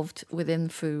be involved within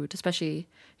food, especially,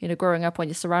 growing up when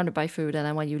you're surrounded by food, and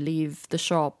then when you leave the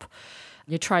shop,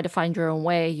 you try to find your own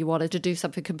way. You wanted to do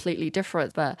something completely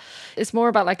different, but it's more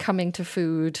about like coming to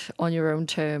food on your own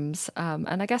terms.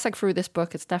 And I guess like through this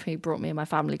book, it's definitely brought me and my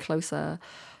family closer,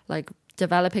 like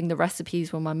developing the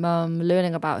recipes with my mum,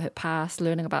 learning about her past,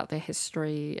 learning about their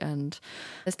history. And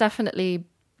it's definitely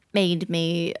made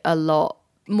me a lot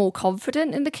more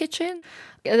confident in the kitchen.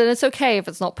 And it's okay if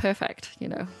it's not perfect,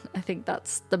 I think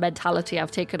that's the mentality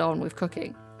I've taken on with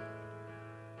cooking.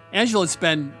 Angela, it's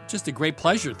been just a great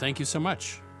pleasure. Thank you so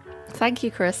much. Thank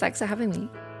you, Chris. Thanks for having me.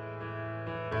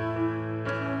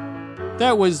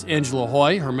 That was Angela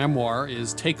Hoy. Her memoir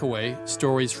is Takeaway: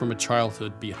 Stories from a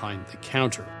Childhood Behind the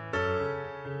Counter.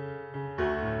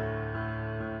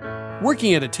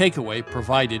 Working at a takeaway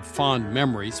provided fond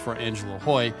memories for Angela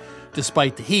Hoy,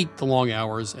 despite the heat, the long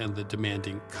hours, and the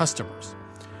demanding customers.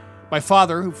 My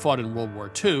father, who fought in World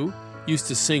War II, used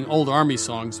to sing old Army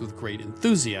songs with great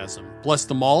enthusiasm. Bless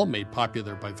Them All, made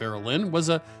popular by Vera Lynn, was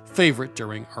a favorite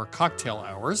during our cocktail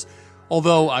hours,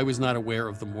 although I was not aware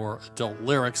of the more adult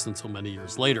lyrics until many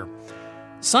years later.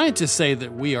 Scientists say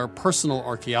that we are personal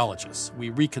archaeologists. We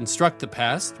reconstruct the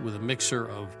past with a mixture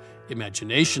of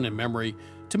imagination and memory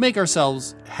to make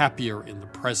ourselves happier in the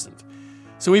present.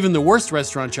 So even the worst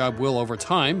restaurant job will, over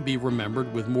time, be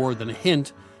remembered with more than a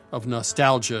hint of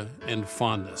nostalgia and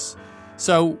fondness.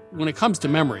 So, when it comes to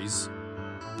memories,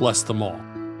 bless them all.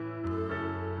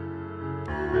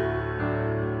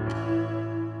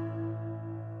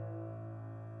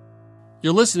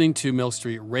 You're listening to Milk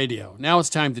Street Radio. Now it's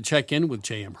time to check in with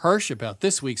J.M. Hirsch about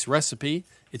this week's recipe,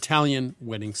 Italian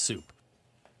wedding soup.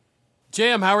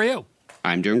 J.M., how are you?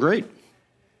 I'm doing great.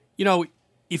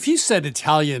 If you said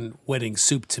Italian wedding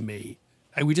soup to me,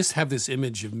 I would just have this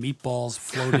image of meatballs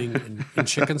floating in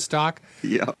chicken stock.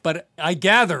 Yeah. But I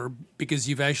gather, because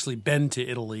you've actually been to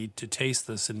Italy to taste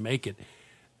this and make it,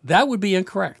 that would be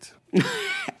incorrect.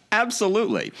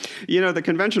 Absolutely. The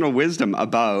conventional wisdom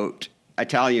about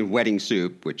Italian wedding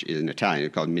soup, which in Italian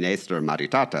is called minestra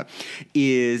maritata,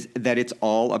 is that it's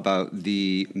all about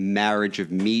the marriage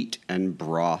of meat and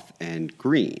broth and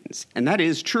greens. And that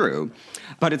is true,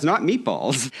 but it's not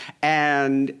meatballs.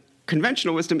 And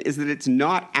conventional wisdom is that it's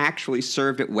not actually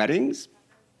served at weddings,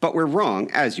 but we're wrong,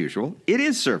 as usual. It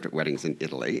is served at weddings in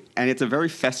Italy, and it's a very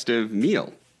festive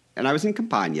meal. And I was in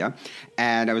Campania,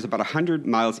 and I was about 100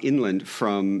 miles inland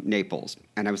from Naples,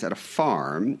 and I was at a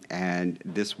farm, and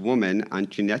this woman,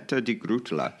 Ancinetta di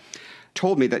Grutula,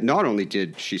 told me that not only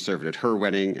did she serve it at her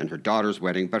wedding and her daughter's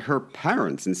wedding, but her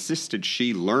parents insisted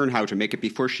she learn how to make it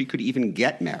before she could even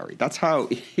get married. That's how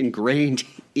ingrained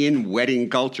in wedding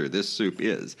culture this soup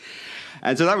is.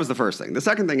 And so that was the first thing. The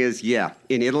second thing is,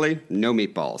 in Italy, no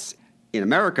meatballs. In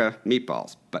America,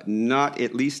 meatballs, but not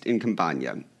at least in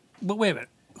Campania. But wait a minute.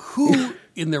 Who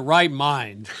in their right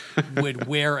mind would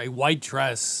wear a white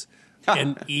dress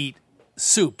and eat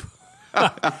soup?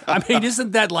 I mean,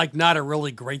 isn't that like not a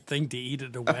really great thing to eat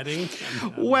at a wedding?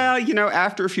 Well,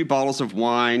 after a few bottles of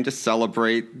wine to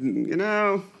celebrate,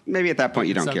 maybe at that point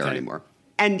you don't care anymore.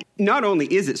 And not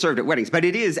only is it served at weddings, but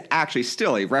it is actually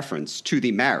still a reference to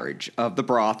the marriage of the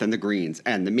broth and the greens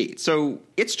and the meat. So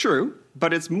it's true,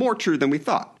 but it's more true than we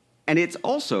thought. And it's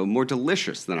also more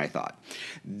delicious than I thought.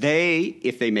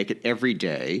 If they make it every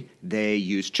day, they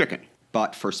use chicken.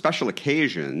 But for special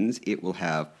occasions, it will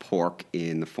have pork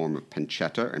in the form of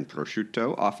pancetta and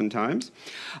prosciutto oftentimes,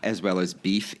 as well as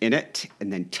beef in it,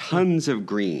 and then tons of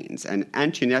greens. And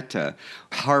Antoinetta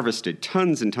harvested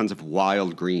tons and tons of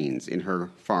wild greens in her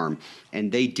farm,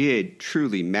 and they did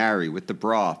truly marry with the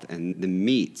broth and the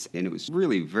meats, and it was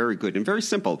really very good and very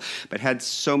simple, but had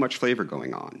so much flavor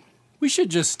going on. We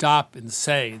should just stop and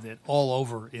say that all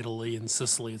over Italy and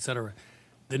Sicily, etc.,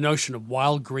 the notion of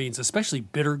wild greens, especially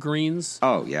bitter greens,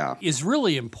 is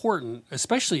really important,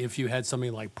 especially if you had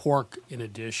something like pork in a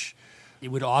dish. It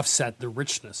would offset the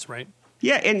richness, right?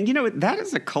 Yeah, and that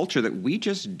is a culture that we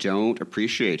just don't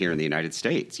appreciate here in the United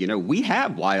States. We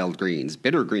have wild greens,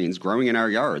 bitter greens growing in our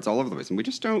yards all over the place, and we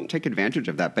just don't take advantage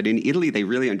of that. But in Italy, they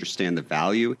really understand the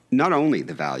value, not only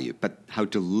the value, but how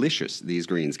delicious these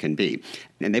greens can be.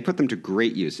 And they put them to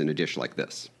great use in a dish like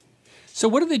this. So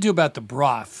what do they do about the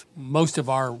broth? Most of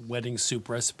our wedding soup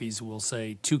recipes will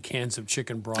say 2 cans of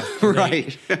chicken broth.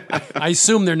 Right. I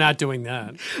assume they're not doing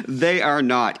that. They are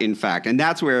not, in fact. And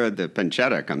that's where the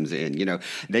pancetta comes in.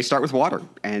 They start with water,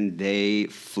 and they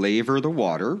flavor the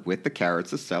water with the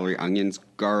carrots, the celery, onions,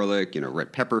 garlic,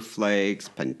 red pepper flakes,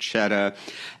 pancetta.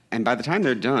 And by the time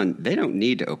they're done, they don't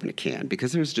need to open a can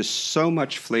because there's just so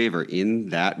much flavor in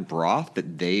that broth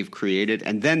that they've created.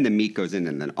 And then the meat goes in,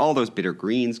 and then all those bitter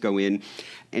greens go in,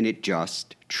 and it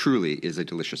just truly is a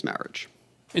delicious marriage.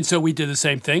 And so we did the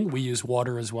same thing. We use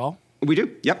water as well. We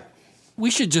do, yep.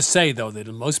 We should just say, though, that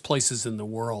in most places in the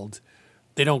world,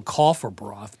 they don't call for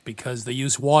broth because they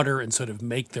use water and sort of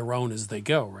make their own as they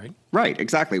go, right? Right,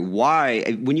 exactly. Why?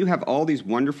 When you have all these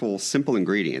wonderful, simple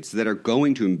ingredients that are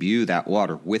going to imbue that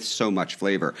water with so much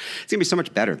flavor, it's going to be so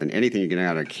much better than anything you get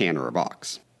out of a can or a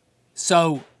box.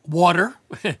 So water,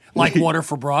 like water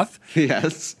for broth.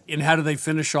 Yes. And how do they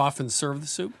finish off and serve the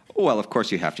soup? Well, of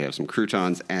course, you have to have some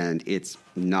croutons, and it's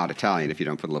not Italian if you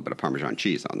don't put a little bit of Parmesan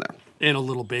cheese on there. And a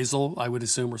little basil, I would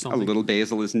assume, or something. A little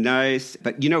basil is nice.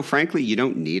 But, frankly, you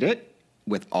don't need it.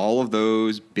 With all of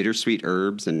those bittersweet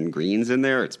herbs and greens in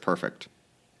there, it's perfect.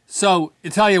 So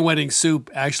Italian wedding soup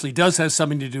actually does have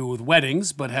something to do with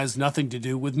weddings, but has nothing to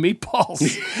do with meatballs.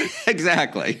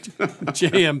 Exactly.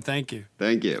 J.M., thank you.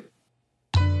 Thank you.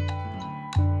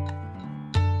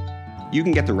 You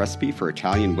can get the recipe for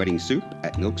Italian wedding soup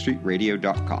at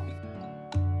milkstreetradio.com.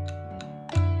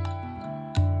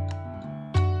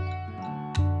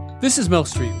 This is Milk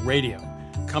Street Radio.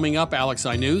 Coming up, Alex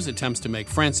I News attempts to make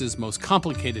France's most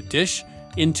complicated dish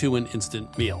into an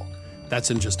instant meal. That's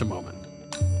in just a moment.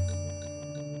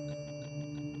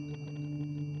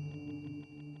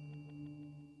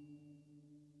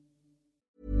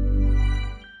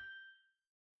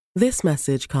 This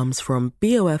message comes from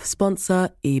BOF sponsor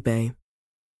eBay.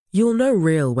 You'll know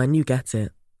real when you get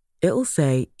it. It'll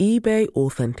say eBay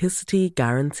Authenticity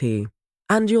Guarantee.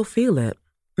 And you'll feel it.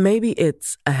 Maybe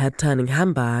it's a head-turning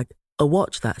handbag, a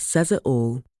watch that says it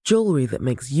all, jewelry that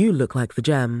makes you look like the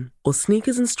gem, or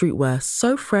sneakers and streetwear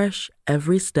so fresh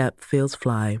every step feels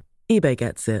fly. eBay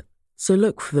gets it. So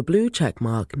look for the blue check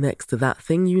mark next to that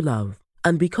thing you love.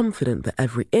 And be confident that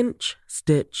every inch,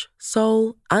 stitch,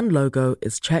 sole, and logo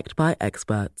is checked by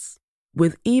experts.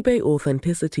 With eBay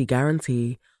Authenticity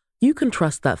Guarantee, you can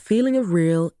trust that feeling of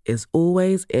real is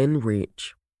always in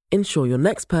reach. Ensure your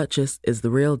next purchase is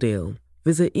the real deal.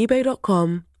 Visit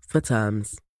ebay.com for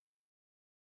terms.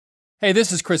 Hey,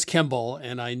 this is Chris Kimball,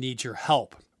 and I need your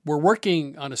help. We're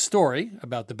working on a story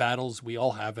about the battles we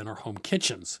all have in our home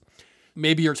kitchens.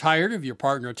 Maybe you're tired of your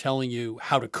partner telling you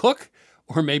how to cook,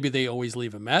 or maybe they always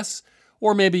leave a mess,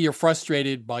 or maybe you're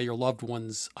frustrated by your loved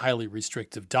one's highly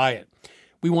restrictive diet.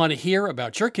 We want to hear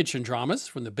about your kitchen dramas,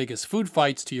 from the biggest food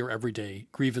fights to your everyday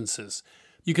grievances.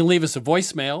 You can leave us a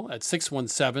voicemail at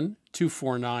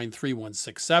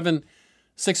 617-249-3167,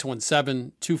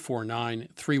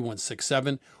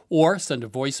 617-249-3167, or send a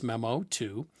voice memo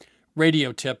to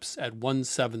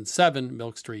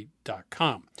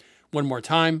radiotips@177milkstreet.com. One more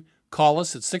time, call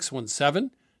us at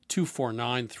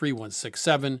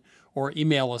 617-249-3167, or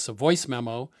email us a voice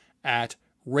memo at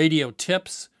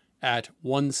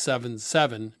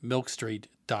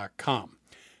radiotips@177milkstreet.com.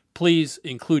 Please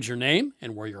include your name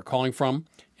and where you're calling from,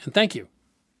 and thank you.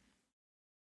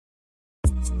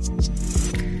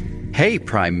 Hey,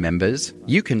 Prime members,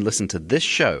 you can listen to this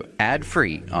show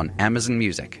ad-free on Amazon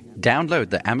Music. Download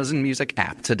the Amazon Music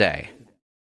app today.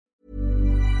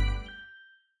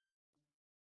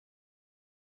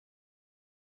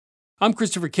 I'm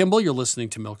Christopher Kimball. You're listening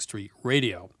to Milk Street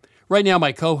Radio. Right now,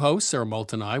 my co-host, Sarah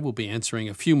Moulton, and I will be answering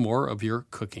a few more of your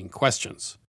cooking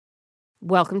questions.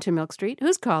 Welcome to Milk Street.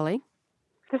 Who's calling?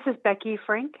 This is Becky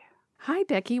Frank. Hi,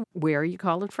 Becky. Where are you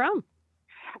calling from?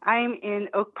 I'm in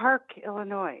Oak Park,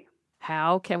 Illinois.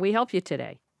 How can we help you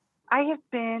today? I have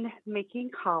been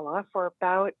making challah for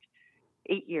about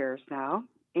 8 years now,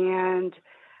 and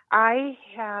I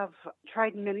have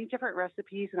tried many different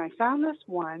recipes, and I found this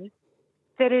one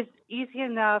that is easy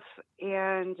enough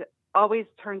and always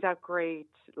turns out great,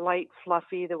 light,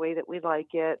 fluffy, the way that we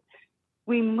like it.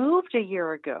 We moved a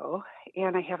year ago,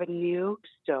 and I have a new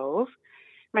stove.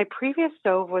 My previous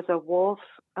stove was a Wolf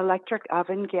electric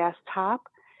oven gas top,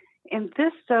 and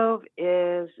this stove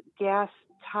is gas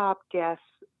top, gas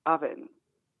oven.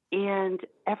 And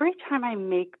every time I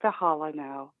make the challah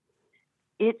now,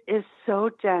 it is so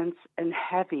dense and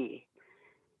heavy.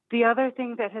 The other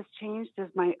thing that has changed is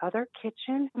my other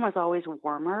kitchen was always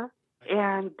warmer,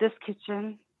 and this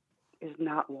kitchen is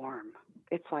not warm.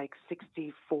 It's like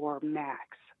 64 max.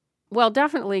 Well,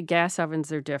 definitely gas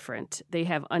ovens are different. They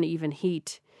have uneven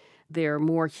heat. They're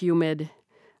more humid.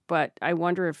 But I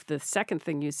wonder if the second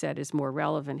thing you said is more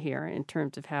relevant here in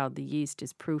terms of how the yeast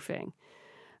is proofing.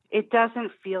 It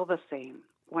doesn't feel the same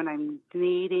when I'm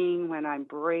kneading, when I'm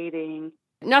braiding.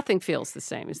 Nothing feels the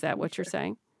same. Is that what you're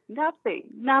saying?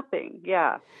 Nothing,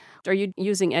 yeah. Are you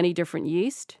using any different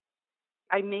yeast?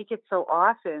 I make it so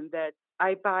often that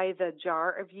I buy the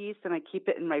jar of yeast and I keep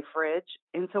it in my fridge.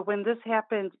 And so when this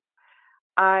happened,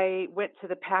 I went to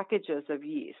the packages of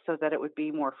yeast so that it would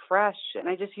be more fresh. And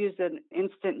I just used an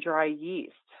instant dry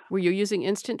yeast. Were you using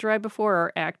instant dry before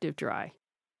or active dry?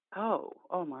 Oh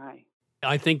my.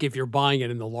 I think if you're buying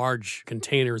it in the large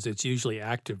containers, it's usually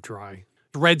active dry.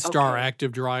 Red Star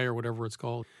Active Dry or whatever it's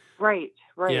called. Right.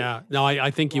 Yeah. No,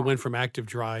 I think you went from active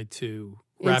dry to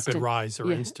rapid rise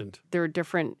or instant. They're a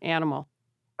different animal.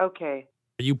 Okay.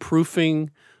 Are you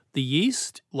proofing the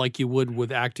yeast like you would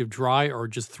with active dry or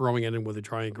just throwing it in with the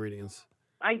dry ingredients?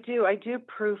 I do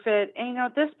proof it. And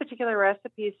this particular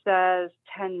recipe says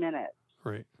 10 minutes.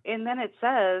 Right. And then it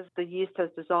says the yeast has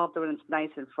dissolved when it's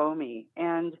nice and foamy.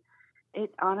 And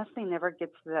it honestly never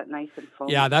gets to that nice and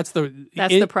foamy. Yeah, that's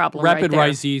the problem. Rapid right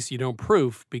rise yeast you don't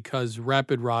proof because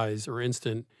rapid rise or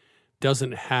instant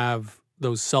doesn't have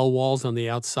those cell walls on the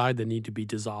outside that need to be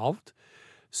dissolved.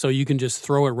 So you can just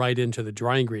throw it right into the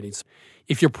dry ingredients.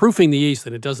 If you're proofing the yeast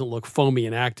and it doesn't look foamy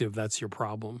and active, that's your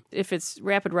problem. If it's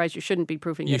rapid rise, you shouldn't be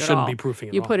proofing it at all. You shouldn't be proofing it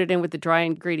at all. You put it in with the dry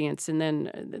ingredients, and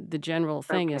then the general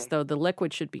thing is, though, the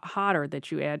liquid should be hotter that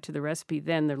you add to the recipe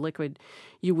than the liquid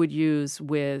you would use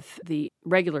with the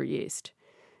regular yeast.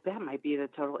 That might be the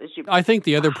total issue. I think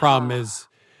the other problem is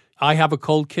I have a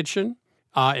cold kitchen,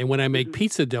 and when I make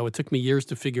pizza dough, it took me years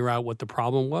to figure out what the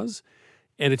problem was.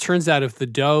 And it turns out if the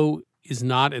dough is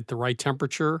not at the right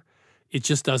temperature, it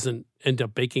just doesn't end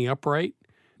up baking up right.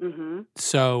 Mm-hmm.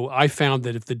 So I found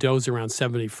that if the dough's around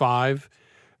 75,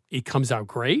 it comes out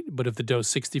great. But if the dough's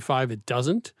 65, it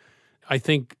doesn't. I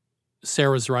think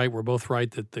Sarah's right. We're both right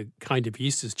that the kind of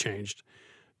yeast has changed.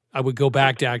 I would go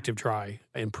back to active dry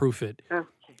and proof it. Okay.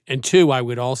 And two, I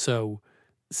would also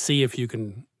see if you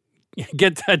can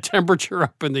get that temperature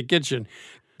up in the kitchen.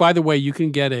 By the way, you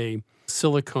can get a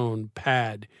silicone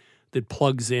pad that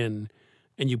plugs in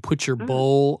and you put your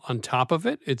bowl on top of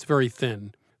it. It's very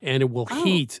thin, and it will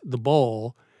heat the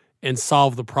bowl and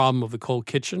solve the problem of the cold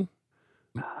kitchen.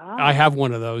 I have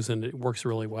one of those, and it works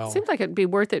really well. Seems like it'd be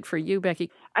worth it for you,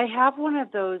 Becky. I have one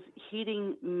of those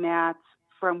heating mats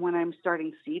from when I'm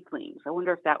starting seedlings. I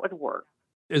wonder if that would work.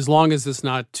 As long as it's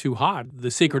not too hot.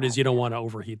 The secret is you don't want to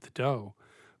overheat the dough.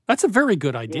 That's a very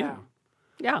good idea.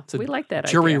 Yeah, we like that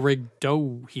idea. Jury-rigged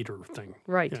dough heater thing.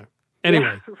 Right. Yeah.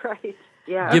 Anyway. Yeah, right.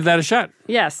 Yeah. Give that a shot.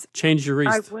 Yes. Change your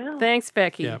yeast. I will. Thanks,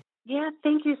 Becky. Yeah,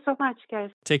 thank you so much,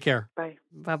 guys. Take care. Bye.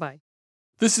 Bye-bye.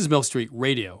 This is Milk Street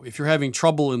Radio. If you're having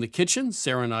trouble in the kitchen,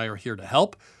 Sarah and I are here to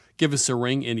help. Give us a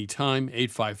ring anytime,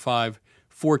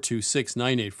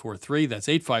 855-426-9843. That's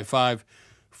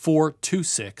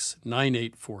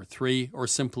 855-426-9843. Or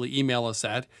simply email us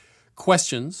at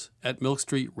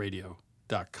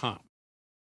questions@milkstreetradio.com.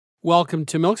 Welcome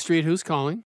to Milk Street. Who's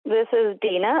calling? This is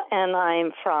Dina, and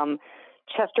I'm from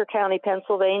Chester County,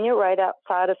 Pennsylvania, right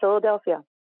outside of Philadelphia.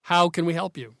 How can we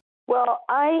help you? Well,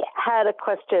 I had a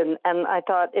question, and I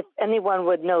thought if anyone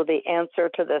would know the answer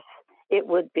to this, it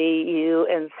would be you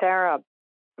and Sarah.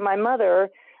 My mother,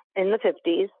 in the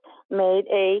 50s, made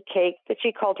a cake that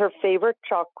she called her favorite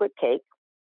chocolate cake,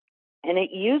 and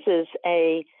it uses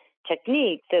a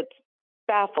technique that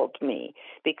baffled me,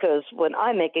 because when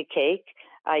I make a cake,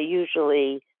 I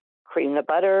usually cream the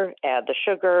butter, add the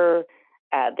sugar,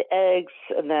 add the eggs,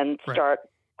 and then start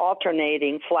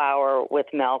alternating flour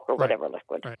with milk or whatever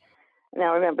liquid. Right.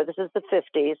 Now, remember, this is the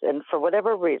 50s, and for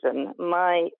whatever reason,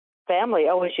 my family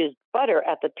always used butter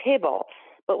at the table,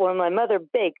 But when my mother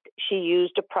baked, she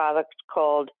used a product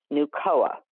called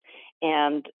Nucoa.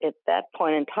 And at that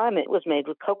point in time, it was made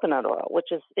with coconut oil,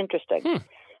 which is interesting.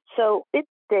 So it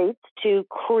states to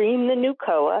cream the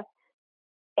Nucoa,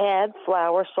 add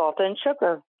flour, salt, and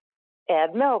sugar,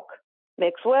 add milk,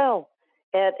 mix well,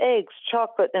 add eggs,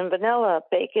 chocolate, and vanilla,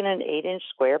 bake in an 8-inch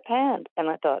square pan. And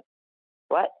I thought,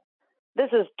 what? This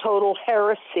is total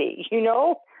heresy, you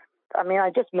know? I mean, I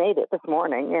just made it this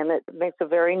morning, and it makes a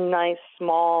very nice,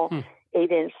 small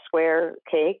 8-inch square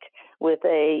cake with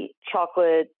a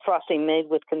chocolate frosting made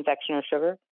with confectioner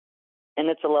sugar. And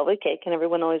it's a lovely cake, and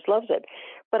everyone always loves it.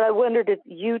 But I wondered if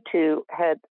you two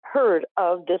had heard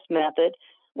of this method,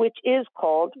 which is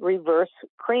called reverse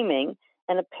creaming,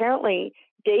 and apparently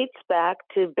dates back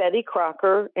to Betty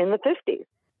Crocker in the 50s.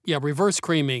 Yeah, reverse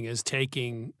creaming is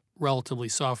taking relatively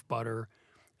soft butter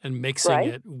and mixing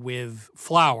it with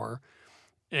flour.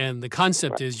 And the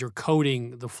concept is you're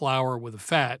coating the flour with a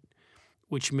fat,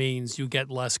 which means you get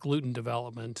less gluten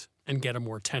development and get a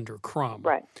more tender crumb.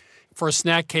 Right. For a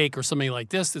snack cake or something like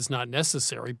this, it's not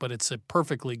necessary, but it's a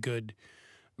perfectly good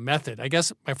method. I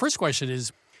guess my first question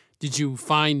is, did you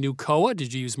find Nucoa?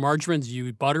 Did you use margarine? Did you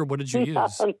use butter? What did you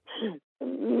use?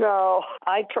 No,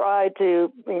 I tried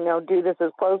to, do this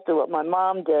as close to what my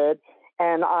mom did,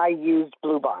 and I used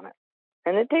Bluebonnet.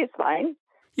 And it tastes fine.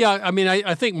 Yeah, I mean,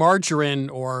 I think margarine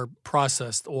or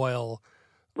processed oil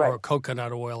or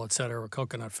coconut oil, et cetera, or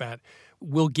coconut fat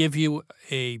will give you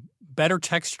a better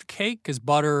textured cake because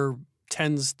butter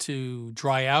tends to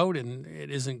dry out and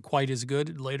it isn't quite as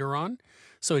good later on.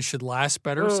 So it should last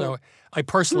better. So I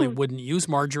personally wouldn't use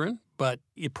margarine, but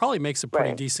it probably makes a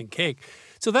pretty decent cake.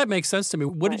 So that makes sense to me.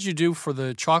 What did you do for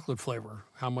the chocolate flavor?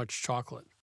 How much chocolate?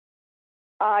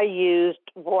 I used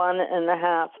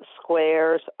 1.5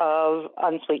 squares of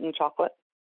unsweetened chocolate.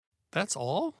 That's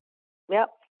all? Yep,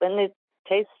 and it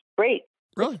tastes great.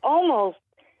 Really? It's almost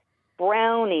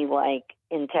brownie-like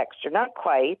in texture. Not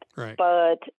quite,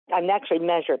 but I actually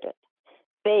measured it.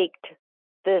 Baked,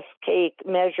 this cake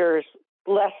measures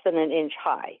less than an inch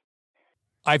high.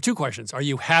 I have two questions. Are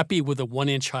you happy with a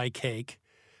 1-inch high cake,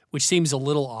 which seems a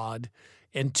little odd?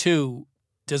 And two,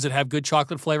 does it have good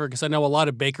chocolate flavor? Because I know a lot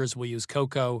of bakers will use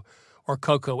cocoa or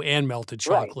cocoa and melted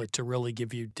chocolate to really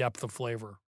give you depth of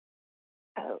flavor.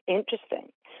 Oh, interesting.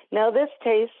 Now, this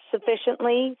tastes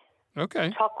sufficiently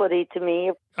chocolatey to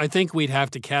me. I think we'd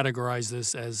have to categorize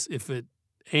this as if it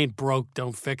ain't broke,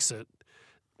 don't fix it.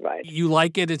 Right. You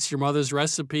like it. It's your mother's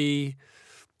recipe.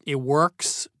 It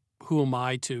works. Who am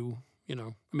I to,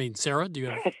 Sarah, do you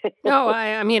have... No,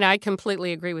 I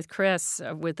completely agree with Chris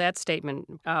with that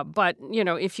statement. But,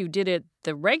 if you did it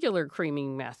the regular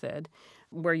creaming method,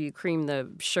 where you cream the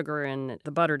sugar and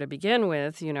the butter to begin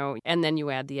with, and then you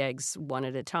add the eggs one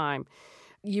at a time,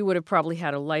 you would have probably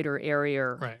had a lighter,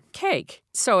 airier cake.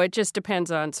 So it just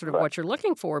depends on sort of what you're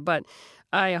looking for. But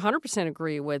I 100%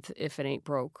 agree with if it ain't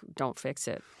broke, don't fix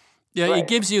it. Yeah, it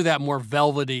gives you that more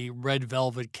velvety, red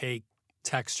velvet cake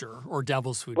texture or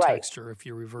devil's food texture if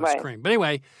you reverse cream. But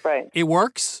anyway, it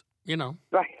works,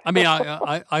 Right. I mean,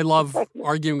 I love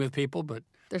arguing with people, but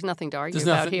there's nothing to argue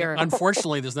about here.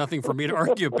 Unfortunately, there's nothing for me to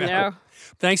argue about. No.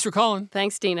 Thanks for calling.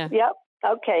 Thanks, Dina. Yep.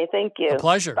 Okay, thank you. A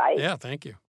pleasure. Bye. Yeah, thank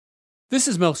you. This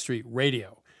is Milk Street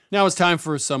Radio. Now it's time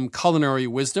for some culinary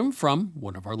wisdom from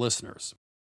one of our listeners.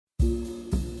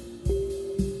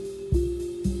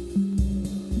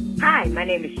 Hi, my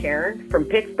name is Sharon from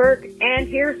Pittsburgh, and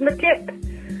here's my tip.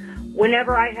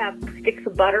 Whenever I have sticks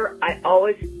of butter, I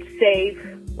always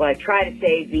I try to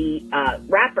save the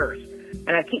wrappers,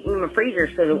 and I keep them in my freezer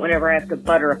so that whenever I have to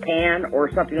butter a pan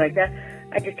or something like that,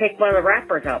 I just take one of the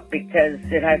wrappers out because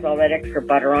it has all that extra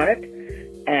butter on it.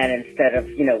 And instead of,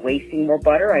 wasting more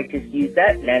butter, I just use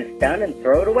that, and then it's done, and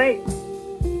throw it away.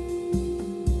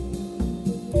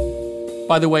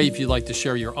 By the way, if you'd like to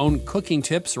share your own cooking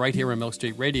tips right here on Milk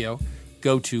Street Radio,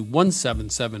 go to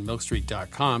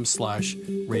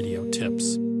 177milkstreet.com/radio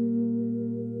tips.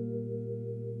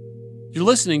 You're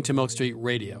listening to Milk Street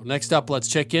Radio. Next up, let's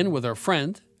check in with our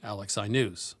friend, Alex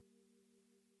News.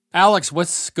 Alex,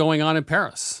 what's going on in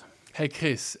Paris? Hey,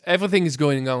 Chris, everything is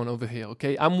going on over here,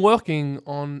 okay? I'm working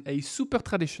on a super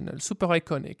traditional, super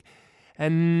iconic,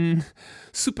 and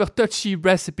super touchy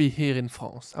recipe here in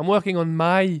France. I'm working on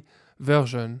my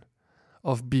version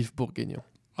of beef bourguignon.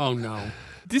 Oh, no.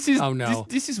 This is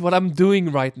what I'm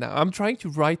doing right now. I'm trying to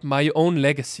write my own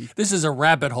legacy. This is a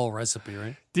rabbit hole recipe,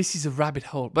 right? This is a rabbit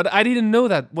hole. But I didn't know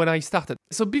that when I started.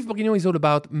 So beef bourguignon is all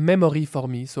about memory for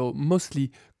me, so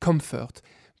mostly comfort.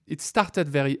 It started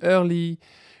very early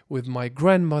with my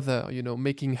grandmother,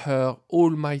 making her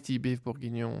almighty beef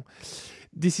bourguignon.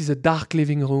 This is a dark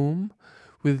living room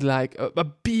with like a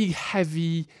big,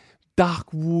 heavy,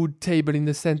 dark wood table in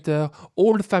the center,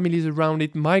 all the families around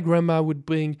it. My grandma would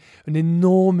bring an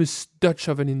enormous Dutch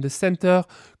oven in the center,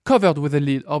 covered with a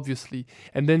lid, obviously.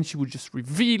 And then she would just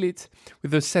reveal it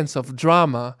with a sense of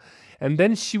drama. And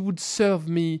then she would serve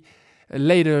me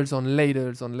ladles on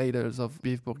ladles on ladles of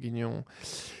beef bourguignon.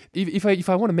 If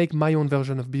I want to make my own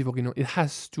version of beef bourguignon, it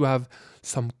has to have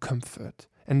some comfort.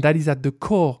 And that is at the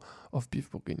core of beef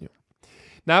bourguignon.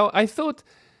 Now, I thought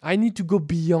I need to go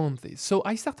beyond this. So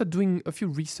I started doing a few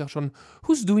research on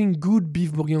who's doing good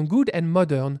beef bourguignon, good and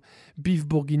modern beef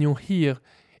bourguignon here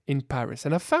in Paris.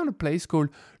 And I found a place called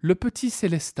Le Petit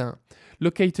Célestin,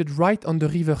 located right on the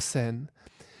River Seine,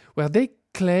 where they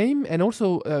claim, and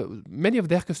also many of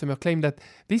their customers claim, that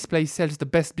this place sells the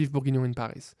best beef bourguignon in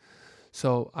Paris.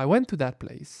 So I went to that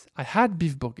place, I had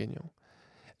beef bourguignon,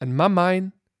 and my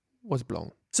mind was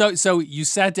blown. So you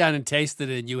sat down and tasted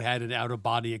it and you had an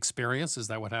out-of-body experience? Is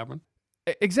that what happened?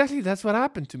 Exactly, that's what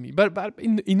happened to me. But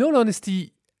in all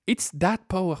honesty, it's that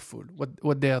powerful,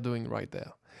 what they're doing right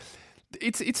there.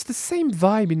 It's the same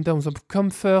vibe in terms of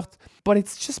comfort, but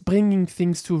it's just bringing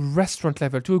things to a restaurant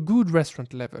level, to a good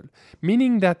restaurant level.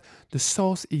 Meaning that the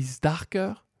sauce is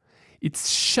darker, it's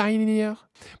shinier,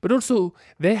 but also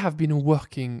they have been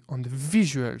working on the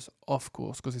visuals, of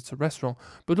course, because it's a restaurant,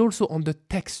 but also on the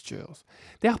textures.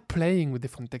 They are playing with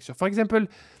different textures. For example,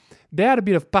 they had a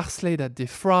bit of parsley that they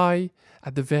fry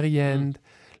at the very end.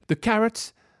 The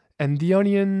carrots and the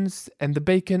onions and the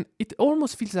bacon, it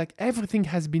almost feels like everything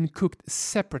has been cooked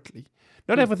separately.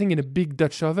 Not everything in a big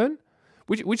Dutch oven,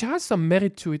 which has some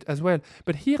merit to it as well.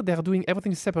 But here they're doing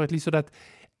everything separately so that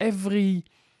every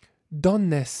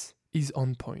doneness is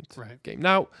on point. Right. Okay.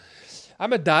 Now,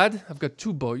 I'm a dad. I've got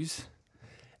 2 boys,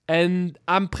 and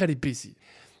I'm pretty busy.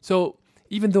 So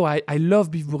even though I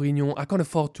love beef bourguignon, I can't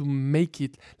afford to make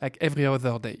it like every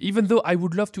other day, even though I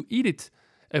would love to eat it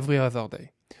every other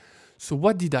day. So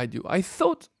what did I do? I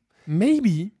thought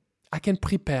maybe I can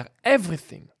prepare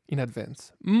everything in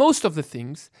advance, most of the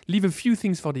things, leave a few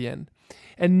things for the end,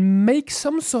 and make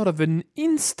some sort of an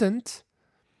instant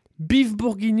beef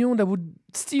bourguignon that would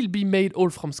still be made all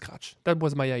from scratch. That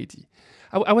was my idea.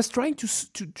 I was trying to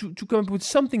come up with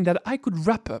something that I could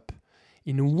wrap up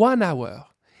in 1 hour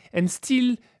and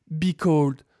still be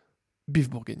called beef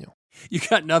bourguignon. You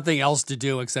got nothing else to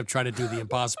do except try to do the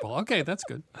impossible. Okay, that's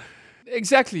good.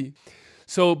 Exactly.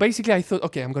 So basically I thought,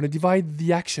 okay, I'm going to divide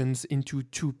the actions into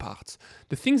 2 parts.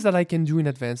 The things that I can do in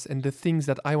advance and the things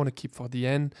that I want to keep for the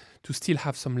end to still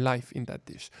have some life in that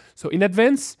dish. So in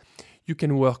advance, you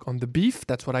can work on the beef.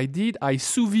 That's what I did. I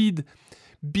sous vide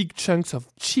big chunks of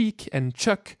cheek and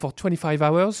chuck for 25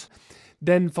 hours.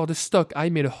 Then for the stock, I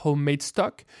made a homemade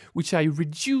stock, which I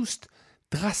reduced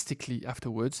drastically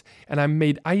afterwards. And I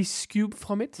made ice cube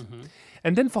from it. Mm-hmm.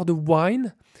 And then for the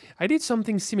wine, I did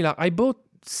something similar. I bought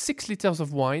 6 liters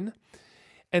of wine.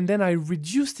 And then I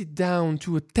reduced it down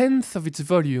to 1/10 of its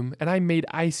volume. And I made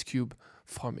ice cube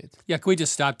from it. Yeah, can we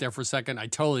just stop there for a second? I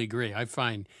totally agree. I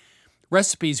find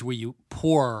recipes where you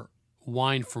pour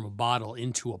wine from a bottle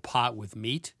into a pot with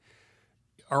meat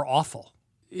are awful.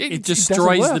 It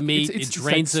destroys the meat. It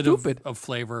drains it of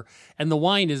flavor. And the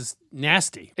wine is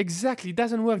nasty. Exactly. It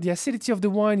doesn't work. The acidity of the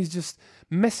wine is just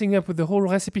messing up with the whole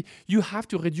recipe. You have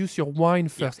to reduce your wine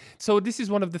first. Yeah. So this is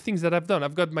one of the things that I've done.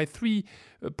 I've got my 3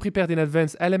 prepared in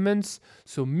advance elements.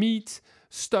 So meat,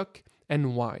 stock,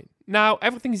 and wine. Now,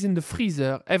 everything is in the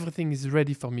freezer. Everything is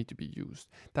ready for me to be used.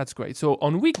 That's great. So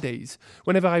on weekdays,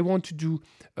 whenever I want to do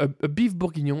a beef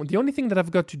bourguignon, the only thing that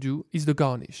I've got to do is the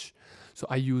garnish. So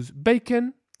I use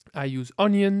bacon, I use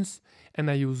onions, and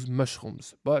I use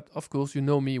mushrooms. But of course, you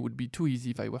know me, it would be too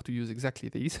easy if I were to use exactly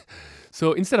these.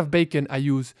 So instead of bacon, I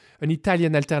use an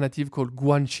Italian alternative called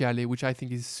guanciale, which I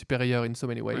think is superior in so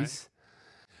many ways.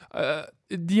 Right.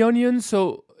 The onions,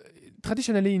 so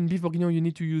traditionally in beef bourguignon, you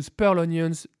need to use pearl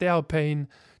onions. They are a pain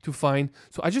to find.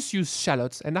 So I just use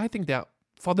shallots, and I think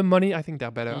for the money, I think they're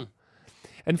better. Mm.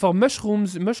 And for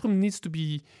mushrooms, mushroom needs to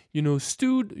be,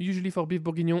 stewed. Usually for beef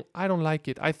bourguignon, I don't like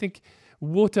it. I think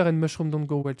water and mushroom don't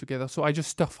go well together, so I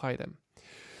just stir-fry them.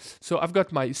 So I've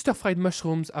got my stir-fried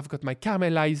mushrooms, I've got my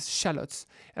caramelized shallots,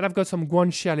 and I've got some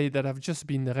guanciale that I've just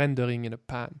been rendering in a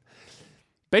pan.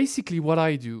 Basically what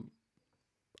I do,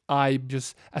 I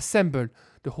just assemble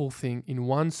the whole thing in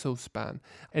one saucepan,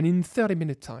 and in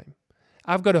 30-minute time,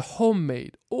 I've got a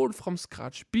homemade, all from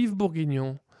scratch, beef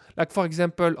bourguignon, like for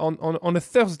example, on a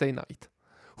Thursday night.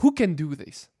 Who can do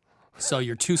this? So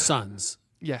your 2 sons.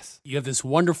 Yes. You have this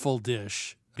wonderful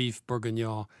dish, beef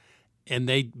bourguignon, and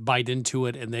they bite into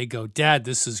it and they go, Dad,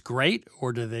 this is great?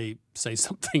 Or do they say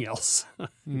something else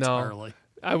entirely?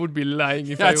 I would be lying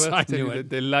if Yes, I were I to tell knew you it. that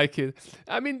they like it.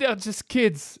 I mean, they're just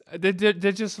kids. They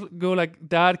just go like,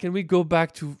 Dad, can we go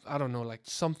back to, I don't know, like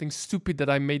something stupid that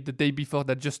I made the day before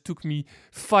that just took me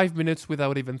 5 minutes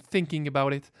without even thinking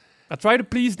about it. I try to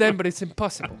please them, but it's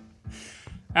impossible.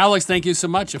 Alex, thank you so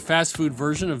much. A fast food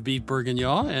version of beef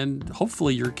bourguignon, and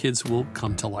hopefully your kids will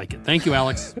come to like it. Thank you,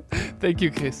 Alex. Thank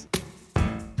you, Chris.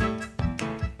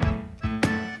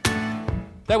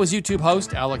 That was YouTube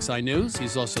host Alex Innews.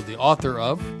 He's also the author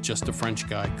of Just a French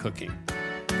Guy Cooking.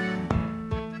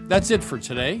 That's it for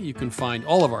today. You can find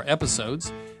all of our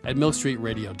episodes at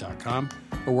milkstreetradio.com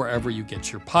or wherever you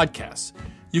get your podcasts.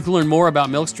 You can learn more about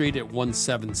Milk Street at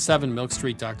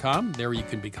 177milkstreet.com. There you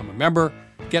can become a member,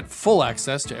 get full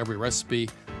access to every recipe,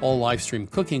 all live stream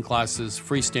cooking classes,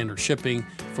 free standard shipping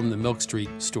from the Milk Street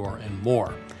store, and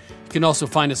more. You can also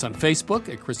find us on Facebook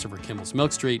at Christopher Kimball's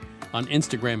Milk Street, on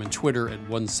Instagram and Twitter at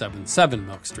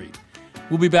 177Milk Street.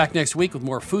 We'll be back next week with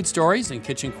more food stories and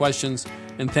kitchen questions,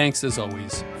 and thanks as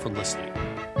always for listening.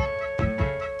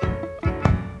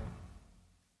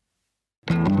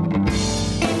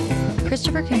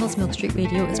 Christopher Kimball's Milk Street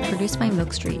Radio is produced by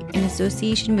Milk Street in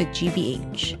association with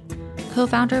GBH.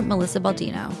 Co-founder Melissa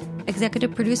Baldino.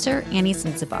 Executive producer Annie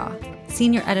Sensabaugh.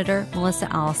 Senior editor Melissa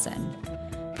Allison.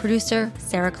 Producer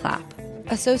Sarah Clapp.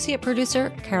 Associate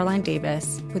producer Caroline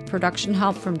Davis, with production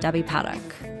help from Debbie Paddock.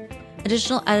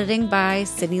 Additional editing by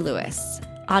Sydney Lewis.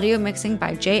 Audio mixing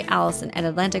by Jay Allison at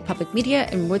Atlantic Public Media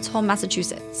in Woods Hole,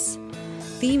 Massachusetts.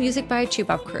 Theme music by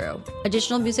Chubop Crew.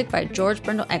 Additional music by George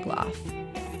Brindle Egloff.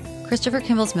 Christopher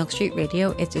Kimball's Milk Street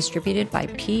Radio is distributed by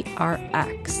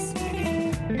PRX.